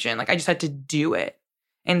the occasion. Like I just had to do it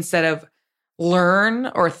instead of learn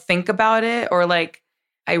or think about it, or like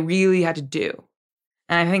I really had to do.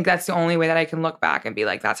 And I think that's the only way that I can look back and be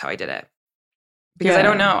like, that's how I did it. Because I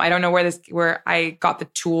don't know. I don't know where I got the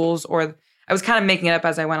tools, or I was kind of making it up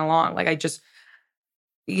as I went along. Like I just,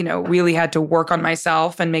 really had to work on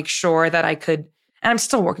myself and make sure that I could, and I'm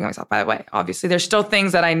still working on myself, by the way. Obviously, there's still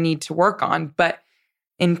things that I need to work on. But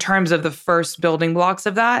in terms of the first building blocks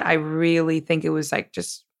of that, I really think it was like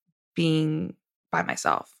just being by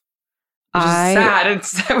myself. Which is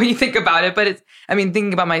sad when you think about it, but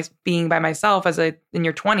thinking about being by myself in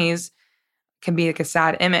your 20s can be like a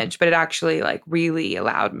sad image, but it actually like really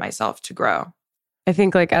allowed myself to grow. I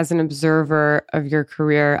think like as an observer of your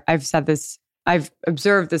career, I've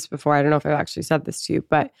observed this before. I don't know if I've actually said this to you,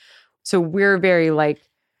 but so we're very like,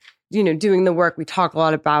 doing the work, we talk a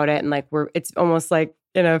lot about it, and like it's almost like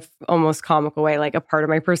in a almost comical way, like a part of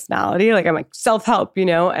my personality. Like I'm like self-help,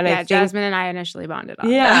 and I think Jasmine and I initially bonded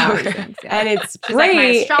on and it's great. Like my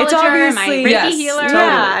astrologer, it's obviously my Reiki healer.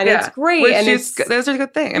 And it's great. Which those are a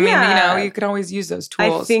good thing. I mean, you can always use those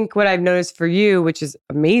tools. I think what I've noticed for you, which is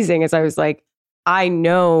amazing, is I was like, I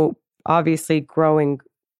know obviously growing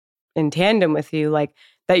in tandem with you, like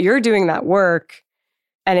that you're doing that work,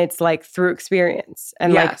 and it's like through experience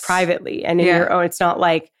and like privately and in your own. It's not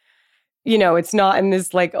like, it's not in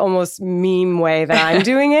this like almost meme way that I'm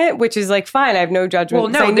doing it, which is like fine. I have no judgment.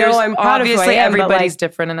 Well, no, I know I'm proud of who I am, everybody's but like,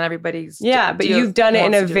 different and everybody's but you've done it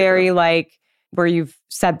in a very like where you've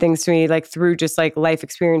said things to me like through just like life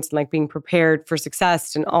experience and like being prepared for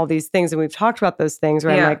success and all these things. And we've talked about those things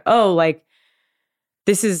where I'm like, oh, like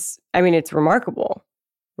this is, I mean, it's remarkable,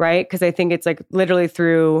 right? Because I think it's like literally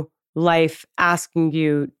through life asking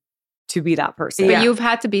you to be that person. But you've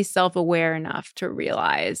had to be self-aware enough to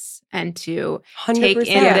realize and to 100%. take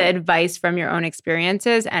in the advice from your own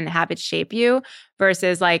experiences and have it shape you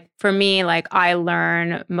versus like for me, like I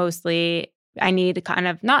learn mostly I need kind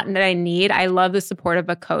of, not that I need, I love the support of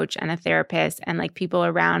a coach and a therapist and like people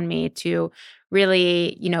around me to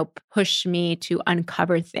really, you know, push me to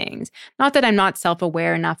uncover things. Not that I'm not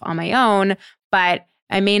self-aware enough on my own, but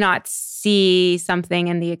I may not see something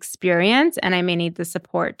in the experience and I may need the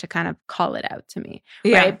support to kind of call it out to me,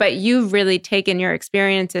 right? But you've really taken your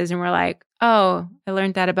experiences and we're like, oh, I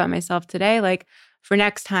learned that about myself today. Like for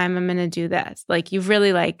next time, I'm going to do this. Like you've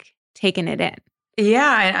really like taken it in.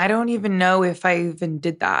 Yeah, and I don't even know if I even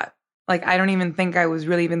did that. Like, I don't even think I was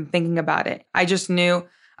really even thinking about it. I just knew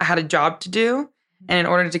I had a job to do. And in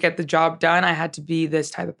order to get the job done, I had to be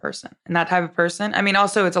this type of person. And that type of person, I mean,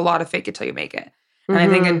 also, it's a lot of fake it till you make it. And I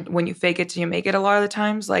think when you fake it till you make it a lot of the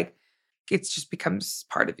times, like, it just becomes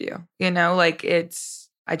part of you, you know? Like,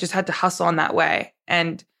 I just had to hustle in that way.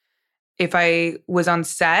 And if I was on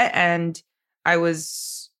set and I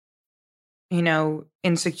was, you know,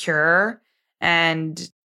 insecure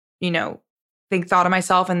and, you know, thought of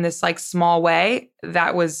myself in this like small way,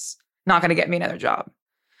 that was not going to get me another job.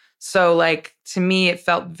 So like, to me, it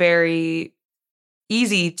felt very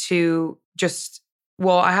easy to just,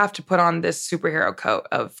 well, I have to put on this superhero coat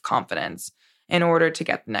of confidence in order to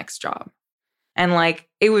get the next job. And like,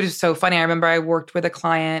 it was so funny. I remember I worked with a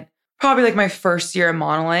client, probably like my first year of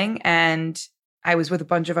modeling, and I was with a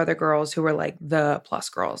bunch of other girls who were like the plus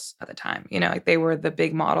girls at the time, you know, like they were the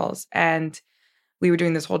big models. And we were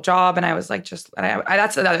doing this whole job and I was like,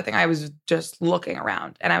 that's another thing. I was just looking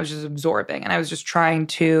around and I was just absorbing and I was just trying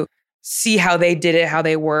to see how they did it, how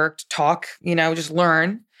they worked, talk, you know, just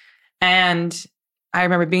learn. And I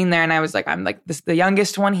remember being there and I was like, I'm like the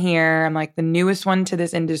youngest one here. I'm like the newest one to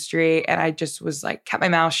this industry. And I just was like, kept my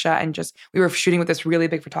mouth shut and just, we were shooting with this really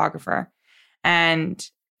big photographer. And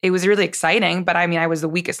it was really exciting, but I mean, I was the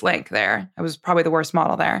weakest link there. I was probably the worst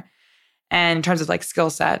model there. And in terms of like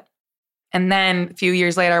skill set. And then a few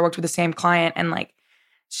years later, I worked with the same client and like,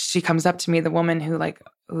 she comes up to me, the woman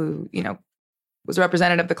who, you know, was a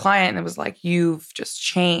representative of the client and it was like, you've just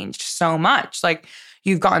changed so much. Like,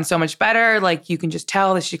 you've gotten so much better. Like, you can just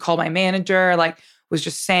tell that she called my manager, like was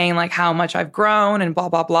just saying like how much I've grown and blah,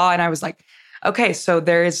 blah, blah. And I was like, okay, so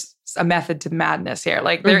there is a method to madness here.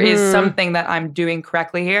 Like there is something that I'm doing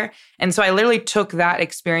correctly here. And so I literally took that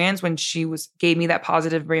experience when she gave me that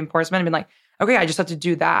positive reinforcement and been like, okay, I just have to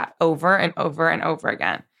do that over and over and over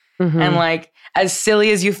again. And like, as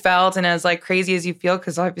silly as you felt and as like crazy as you feel,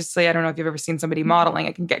 because obviously, I don't know if you've ever seen somebody modeling,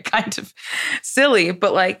 it can get kind of silly,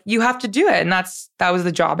 but like you have to do it. And that was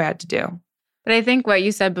the job I had to do. But I think what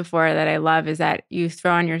you said before that I love is that you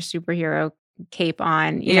throw on your superhero cape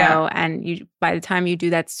on, you know, and you, by the time you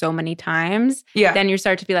do that so many times, then you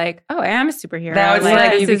start to be like, oh, I am a superhero. Now it's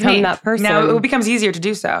like you become that person. Now it becomes easier to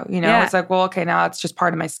do so, you know? It's like, well, okay, now it's just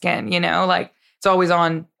part of my skin, you know? Like it's always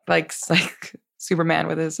on like Superman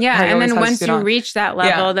with his and then once you reach that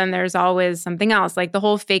level, then there's always something else. Like the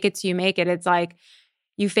whole fake it till you make it. It's like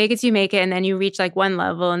you fake it till you make it, and then you reach like one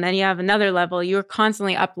level, and then you have another level. You're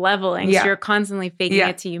constantly up leveling. So you're constantly faking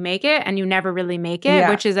it till you make it, and you never really make it,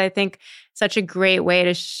 which is, I think, such a great way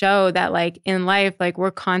to show that like in life, like we're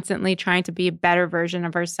constantly trying to be a better version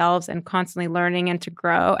of ourselves and constantly learning and to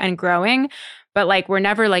grow and growing. But like, we're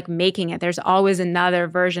never like making it. There's always another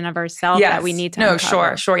version of ourselves that we need to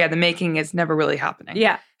uncover. Sure. Yeah, the making is never really happening.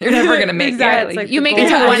 Yeah. You're never going to make it. It's like you make it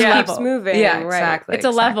to one level. Keeps moving. Yeah, exactly. It's a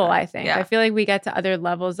level, I think. I feel like we get to other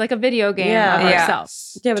levels, like a video game of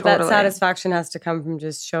ourselves. Yeah, but that satisfaction has to come from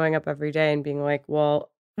just showing up every day and being like, well,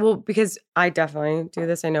 because I definitely do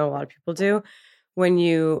this. I know a lot of people do. When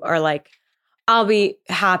you are like, I'll be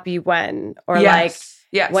happy when, or when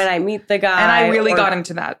I meet the guy. And I really got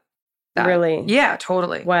into that. Really? Yeah,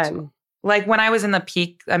 totally. When? Like when I was in the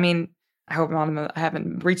peak, I mean, I hope I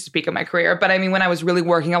haven't reached the peak of my career, but I mean, when I was really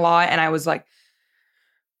working a lot and I was like,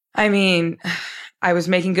 I mean, I was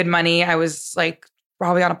making good money. I was like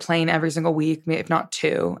probably on a plane every single week, if not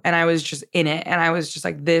two. And I was just in it. And I was just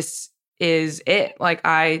like, this is it. Like,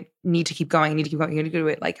 I need to keep going. I need to do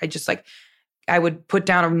it. Like, I would put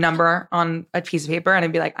down a number on a piece of paper and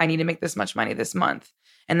I'd be like, I need to make this much money this month.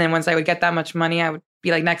 And then once I would get that much money, I would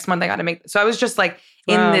be like, next month I got to make. So I was just like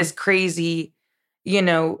in this crazy, you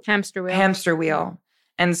know, hamster wheel.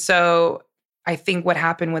 And so I think what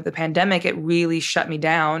happened with the pandemic, it really shut me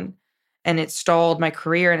down. and it stalled my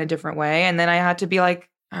career in a different way. And then I had to be like,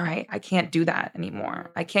 all right, I can't do that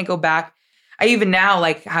anymore. I can't go back. I even now,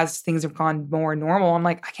 like, as things have gone more normal, I'm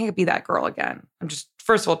like, I can't be that girl again. I'm just,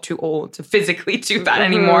 first of all, too old to physically do that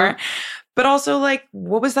anymore. But also, like,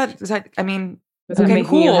 what was that? Was that, I mean, okay,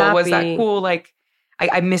 cool. Was that cool? Like,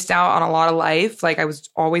 I missed out on a lot of life. Like, I was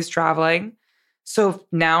always traveling. So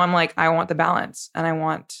now I'm like, I want the balance, and I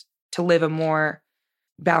want to live a more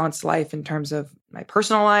balanced life in terms of my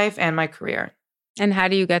personal life and my career. And how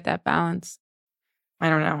do you get that balance? I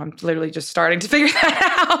don't know. I'm literally just starting to figure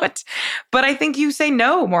that out. But I think you say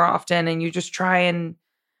no more often, and you just try and,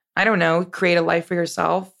 I don't know, create a life for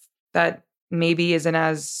yourself that maybe isn't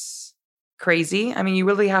as crazy. I mean, you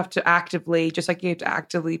really have to actively, just like you have to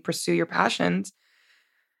actively pursue your passions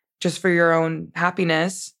just for your own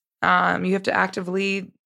happiness. You have to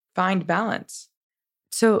actively find balance.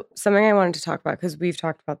 So something I wanted to talk about, because we've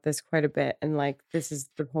talked about this quite a bit, and like this is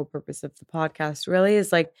the whole purpose of the podcast really,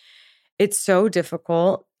 is like, it's so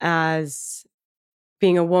difficult as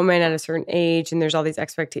being a woman at a certain age, and there's all these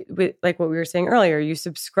expectations. Like what we were saying earlier, you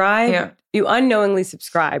subscribe, you unknowingly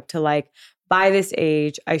subscribe to like, by this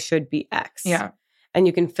age, I should be X. Yeah. And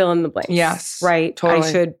you can fill in the blanks. Yes. Right? Totally.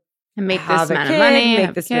 I should make this amount of money,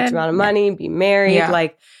 make this much amount of money, be married. Yeah.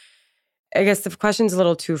 Like, I guess the question's a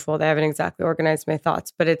little twofold. I haven't exactly organized my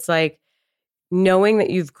thoughts, but it's like knowing that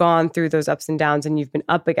you've gone through those ups and downs and you've been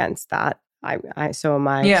up against that. So am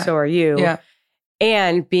I. So are you. Yeah.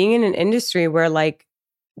 And being in an industry where like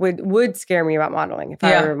would scare me about modeling if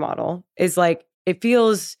I were a model is like, it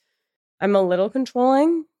feels, I'm a little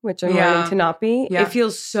controlling, which I'm learning to not be. Yeah. It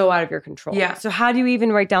feels so out of your control. Yeah. So how do you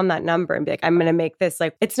even write down that number and be like, I'm going to make this?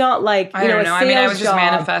 Like, it's not like, I don't know. I mean, I was just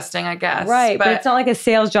manifesting, I guess. Right. But it's not like a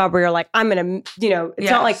sales job where you're like, I'm going to, it's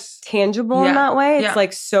not like tangible in that way. It's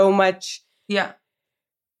like so much. Yeah.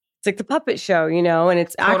 It's like the puppet show, and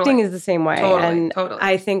it's acting is the same way. Totally.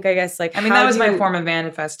 I think, I guess, like, I mean, that was my form of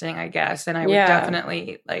manifesting, I guess. And I would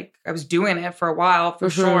definitely, like, I was doing it for a while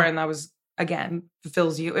for sure. And that was, again,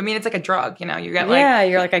 fulfills you. I mean, it's like a drug, you get like.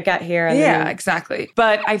 You're like, I got here. And then, exactly.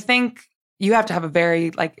 But I think you have to have a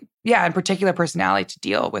very, like, in particular personality to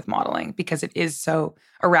deal with modeling because it is so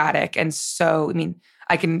erratic and so, I mean,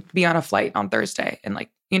 I can be on a flight on Thursday and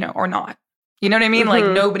like, or not. You know what I mean? Like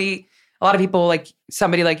nobody. A lot of people, like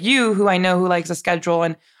somebody like you, who I know who likes a schedule.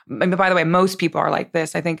 And by the way, most people are like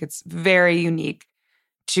this. I think it's very unique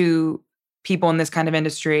to people in this kind of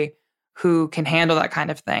industry who can handle that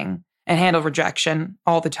kind of thing and handle rejection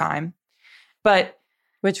all the time. But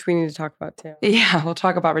which we need to talk about too. Yeah, we'll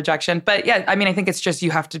talk about rejection. But yeah, I mean, I think it's just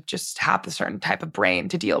you have to just have a certain type of brain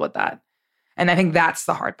to deal with that. And I think that's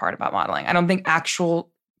the hard part about modeling. I don't think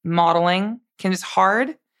actual modeling is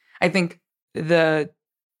hard. I think the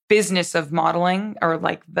business of modeling or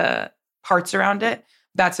like the parts around it,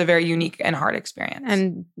 that's a very unique and hard experience.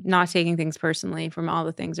 And not taking things personally from all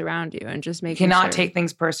the things around you and just making cannot take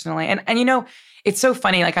things personally. And it's so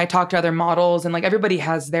funny. Like I talk to other models and like everybody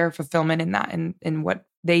has their fulfillment in that and in what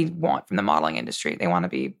they want from the modeling industry. They want to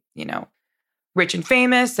be, rich and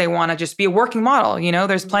famous. They want to just be a working model.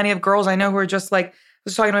 There's plenty of girls I know who are just like, I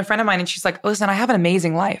was talking to a friend of mine and she's like, listen, I have an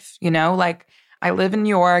amazing life, like I live in New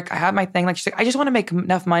York. I have my thing. Like she's like, I just want to make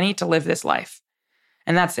enough money to live this life.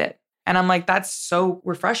 And that's it. And I'm like, that's so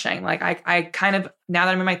refreshing. Like I kind of, now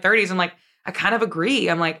that I'm in my 30s, I'm like, I kind of agree.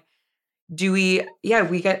 I'm like, we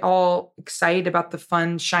get all excited about the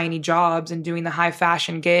fun, shiny jobs and doing the high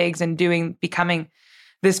fashion gigs and becoming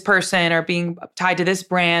this person or being tied to this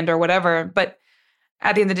brand or whatever. But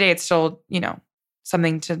at the end of the day, it's still,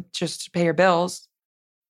 something to just pay your bills.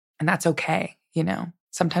 And that's okay,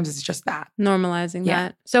 Sometimes it's just that. Normalizing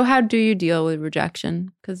that. So how do you deal with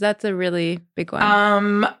rejection? Because that's a really big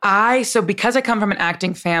one. So because I come from an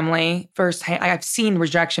acting family, firsthand, I've seen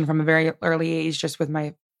rejection from a very early age just with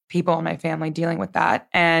my people in my family dealing with that.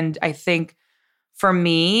 And I think for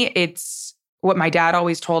me, it's what my dad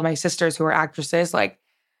always told my sisters who are actresses, like,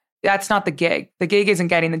 that's not the gig. The gig isn't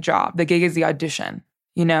getting the job. The gig is the audition,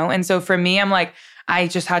 And so for me, I'm like, I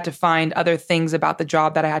just had to find other things about the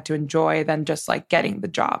job that I had to enjoy than just like getting the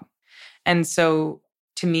job. And so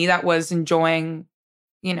to me, that was enjoying,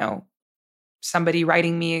 somebody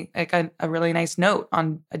writing me like a really nice note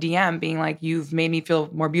on a DM being like, you've made me feel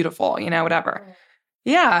more beautiful, whatever.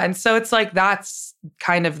 Yeah. And so it's like, that's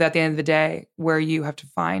kind of at the end of the day where you have to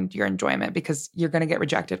find your enjoyment because you're going to get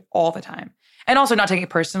rejected all the time. And also not taking it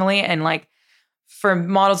personally. And like, for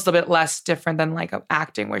models, it's a little bit less different than like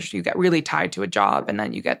acting, where you get really tied to a job and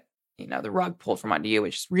then you get, the rug pulled from under you,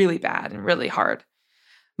 which is really bad and really hard.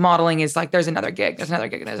 Modeling is like, there's another gig, there's another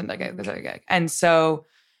gig, there's another gig, there's another gig. And so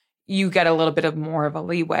you get a little bit of more of a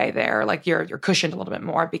leeway there. Like you're cushioned a little bit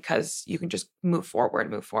more because you can just move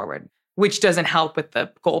forward, which doesn't help with the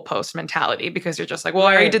goalpost mentality because you're just like, well,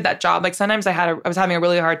 I already did that job. Like sometimes I was having a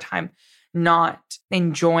really hard time not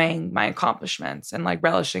enjoying my accomplishments and like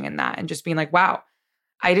relishing in that and just being like, wow,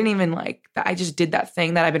 I didn't even like that. I just did that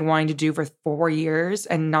thing that I've been wanting to do for 4 years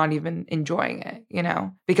and not even enjoying it, you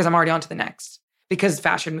know, because I'm already on to the next because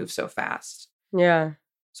fashion moves so fast. Yeah.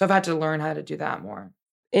 So I've had to learn how to do that more.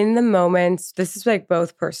 In the moments, this is like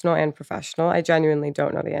both personal and professional. I genuinely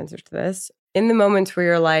don't know the answer to this. In the moments where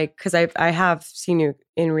you're like, because I have seen you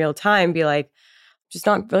in real time be like, just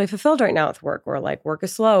not really fulfilled right now with work, or like work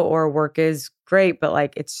is slow, or work is great, but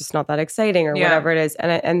like it's just not that exciting, or whatever it is.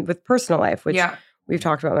 And with personal life, which we've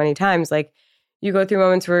talked about many times, like you go through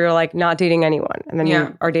moments where you're like not dating anyone, and then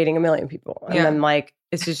you are dating a million people, and then like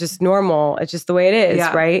it's just normal. It's just the way it is,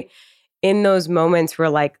 right? In those moments where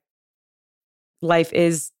like life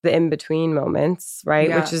is the in-between moments, right?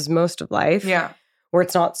 Which is most of life. Yeah. Where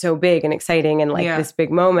it's not so big and exciting and like this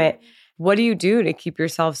big moment. What do you do to keep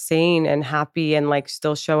yourself sane and happy and like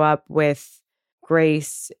still show up with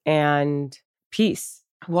grace and peace?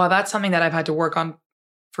 Well, that's something that I've had to work on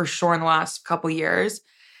for sure in the last couple of years.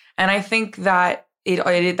 And I think that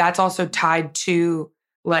that's also tied to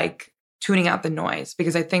like tuning out the noise,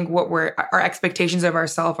 because I think our expectations of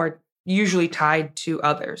ourselves are usually tied to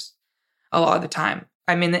others a lot of the time.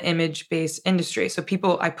 I'm in the image-based industry. So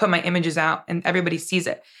I put my images out and everybody sees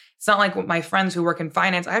it. It's not like my friends who work in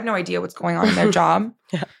finance. I have no idea what's going on in their job.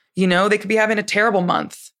 You know, they could be having a terrible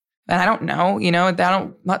month. And I don't know, you know,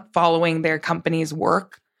 I'm not following their company's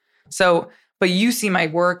work. So, but you see my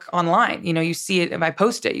work online, you know, you see it if I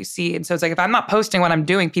post it, you see it. And so it's like, if I'm not posting what I'm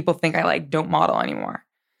doing, people think I like don't model anymore.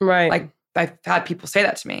 Right. Like I've had people say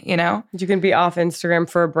that to me, you know? You can be off Instagram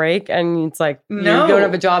for a break and it's like, no, you don't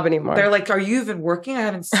have a job anymore. They're like, are you even working? I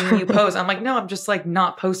haven't seen you post. I'm like, no, I'm just like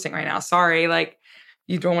not posting right now. Sorry. Like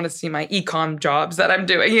you don't want to see my e-com jobs that I'm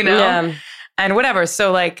doing, you know? Yeah. And whatever.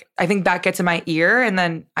 So like, I think that gets in my ear, and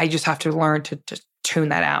then I just have to learn to just tune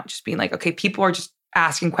that out. Just being like, okay, people are just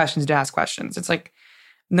asking questions to ask questions. It's like,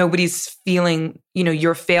 nobody's feeling, you know,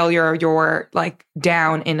 your failure, your like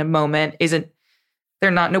down in a moment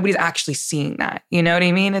nobody's actually seeing that. You know what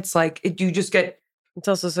I mean? It's like, it's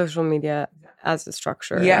also social media as a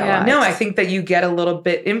structure. Yeah. No, I think that you get a little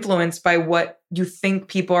bit influenced by what you think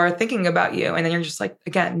people are thinking about you. And then you're just like,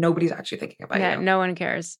 again, nobody's actually thinking about you. Yeah, no one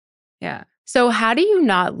cares. Yeah. So how do you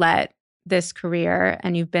not let this career,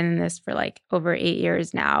 and you've been in this for like over 8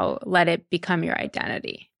 years now, let it become your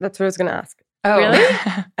identity? That's what I was going to ask. Oh, really?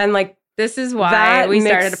 And like, this is why we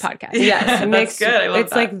started a podcast. Yes. That's good. I love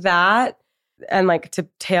it's like that. And like to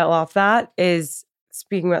tail off that is,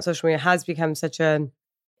 speaking about social media has become such in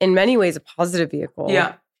many ways, a positive vehicle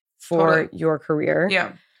for your career.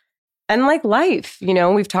 Yeah. And like life, you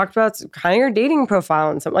know, we've talked about kind of your dating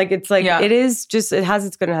profile and something. Like it's like, it is just, it has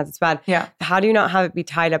its good and has its bad. Yeah. How do you not have it be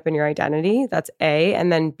tied up in your identity? That's A.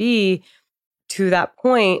 And then B, to that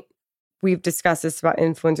point, we've discussed this about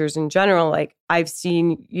influencers in general. Like I've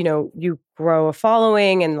seen, you know, you grow a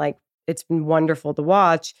following and like, it's been wonderful to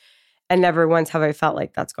watch. And never once have I felt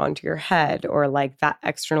like that's gone to your head or like that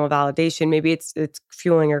external validation. Maybe it's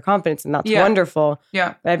fueling your confidence and that's wonderful.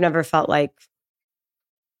 Yeah. But I've never felt like,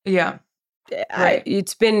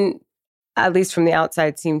 it's been, at least from the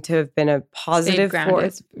outside, seemed to have been a positive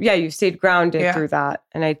force. Yeah, you stayed grounded through that.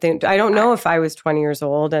 And I don't know if I was 20 years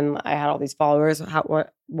old and I had all these followers,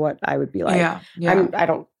 what I would be like. Yeah. I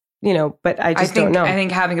don't, you know, but I don't know. I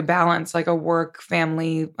think having a balance, like a work,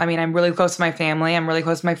 family. I mean, I'm really close to my family. I'm really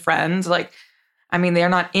close to my friends. Like, I mean, they're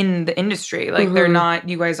not in the industry. Like they're not,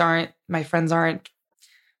 you guys aren't, my friends aren't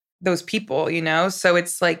those people, you know? So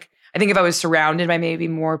it's like, I think if I was surrounded by maybe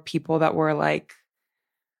more people that were like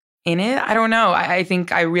in it, I don't know. I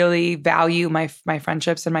think I really value my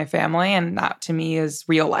friendships and my family. And that to me is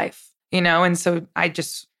real life, you know? And so I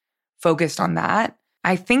just focused on that.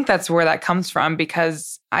 I think that's where that comes from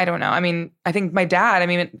because I don't know. I mean, I think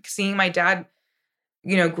seeing my dad,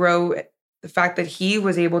 you know, grow, the fact that he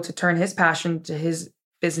was able to turn his passion to his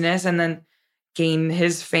business and then gain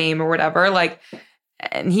his fame or whatever, like,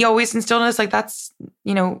 and he always instilled in us, like, that's,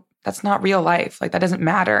 you know, that's not real life. Like, that doesn't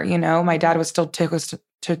matter. You know, my dad would still take us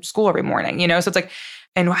to school every morning, you know? So it's like,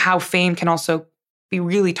 and how fame can also be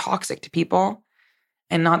really toxic to people.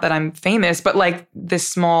 And not that I'm famous, but like this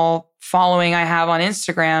small following I have on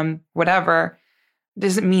Instagram, whatever,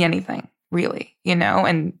 doesn't mean anything really, you know?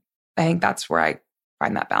 And I think that's where I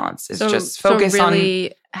find that balance is just focus really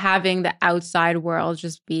on having the outside world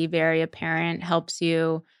just be very apparent helps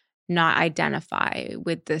you not identify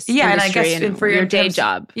with this and I industry guess and for your day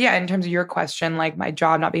job? Yeah, in terms of your question, like my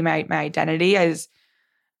job not being my identity is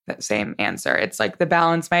the same answer. It's like the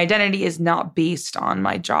balance. My identity is not based on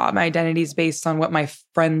my job. My identity is based on what my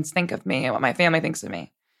friends think of me and what my family thinks of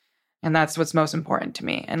me. And that's what's most important to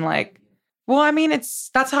me. And like, well, I mean, that's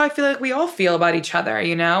how I feel like we all feel about each other,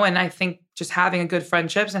 you know? And I think just having a good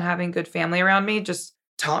friendships and having good family around me just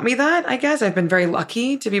taught me that, I guess. I've been very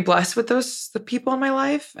lucky to be blessed with the people in my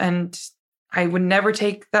life. And I would never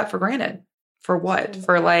take that for granted. For what?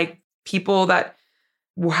 For like people that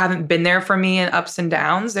haven't been there for me in ups and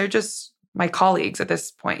downs. They're just my colleagues at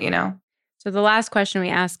this point, you know? So the last question we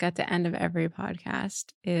ask at the end of every podcast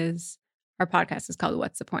is, our podcast is called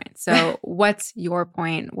What's the Point? So what's your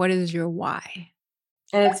point? What is your why?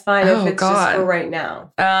 And it's fine if it's just for right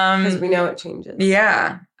now. Because we know it changes.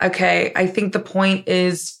 Yeah. Okay. I think the point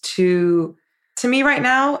is to me right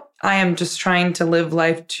now, I am just trying to live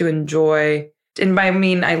life to enjoy. And by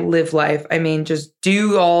I live life, I mean just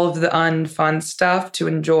do all of the unfun stuff to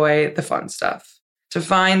enjoy the fun stuff. To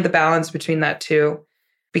find the balance between that two.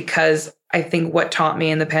 Because I think what taught me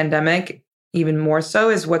in the pandemic, even more so,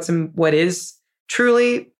 is what is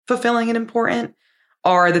truly fulfilling and important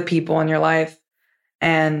are the people in your life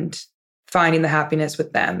and finding the happiness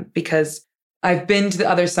with them. Because I've been to the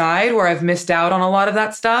other side where I've missed out on a lot of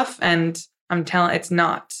that stuff, and I'm telling it's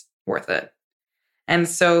not worth it. And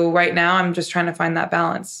so right now I'm just trying to find that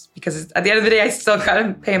balance, because at the end of the day, I still got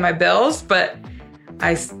to pay my bills, but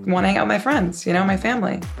I want to hang out with my friends, you know, my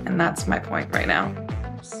family. And that's my point right now.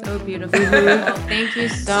 So beautiful. Well, thank you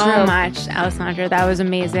so much, Alessandra. That was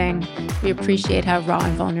amazing. We appreciate how raw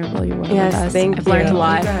and vulnerable you were with us. I've learned a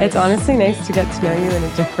lot. It's honestly nice to get to know you in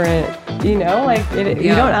a different, you know, like you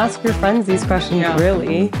don't ask your friends these questions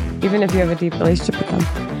really, even if you have a deep relationship with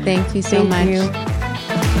them. Thank you so much. You.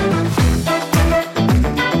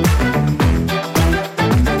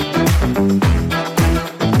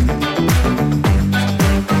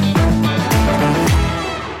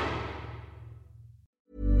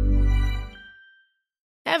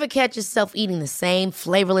 Ever catch yourself eating the same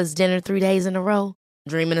flavorless dinner 3 days in a row?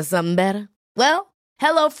 Dreaming of something better? Well,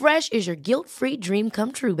 HelloFresh is your guilt-free dream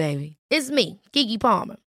come true, baby. It's me, Keke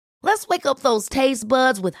Palmer. Let's wake up those taste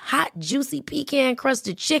buds with hot, juicy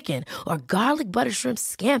pecan-crusted chicken or garlic butter shrimp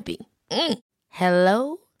scampi.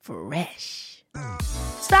 Hello Fresh.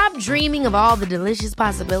 Stop dreaming of all the delicious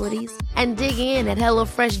possibilities and dig in at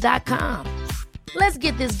HelloFresh.com. Let's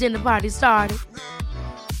get this dinner party started.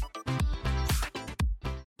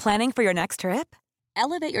 Planning for your next trip?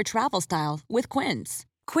 Elevate your travel style with Quince.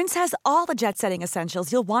 Quince has all the jet-setting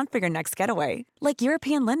essentials you'll want for your next getaway, like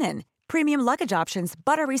European linen, premium luggage options,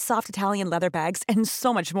 buttery soft Italian leather bags, and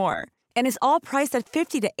so much more. And is all priced at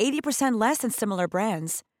 50 to 80% less than similar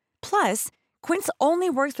brands. Plus, Quince only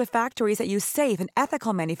works with factories that use safe and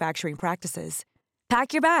ethical manufacturing practices.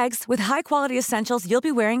 Pack your bags with high-quality essentials you'll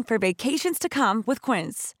be wearing for vacations to come with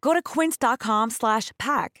Quince. Go to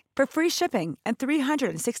quince.com/pack for free shipping and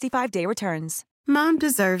 365-day returns. Mom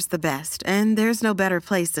deserves the best, and there's no better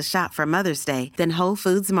place to shop for Mother's Day than Whole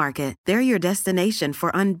Foods Market. They're your destination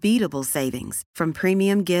for unbeatable savings, from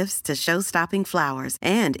premium gifts to show-stopping flowers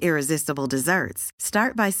and irresistible desserts.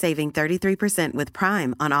 Start by saving 33% with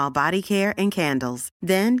Prime on all body care and candles.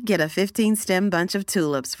 Then get a 15-stem bunch of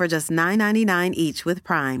tulips for just $9.99 each with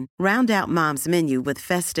Prime. Round out Mom's menu with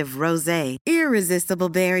festive rosé, irresistible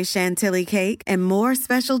berry chantilly cake, and more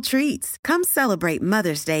special treats. Come celebrate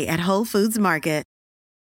Mother's Day at Whole Foods Market.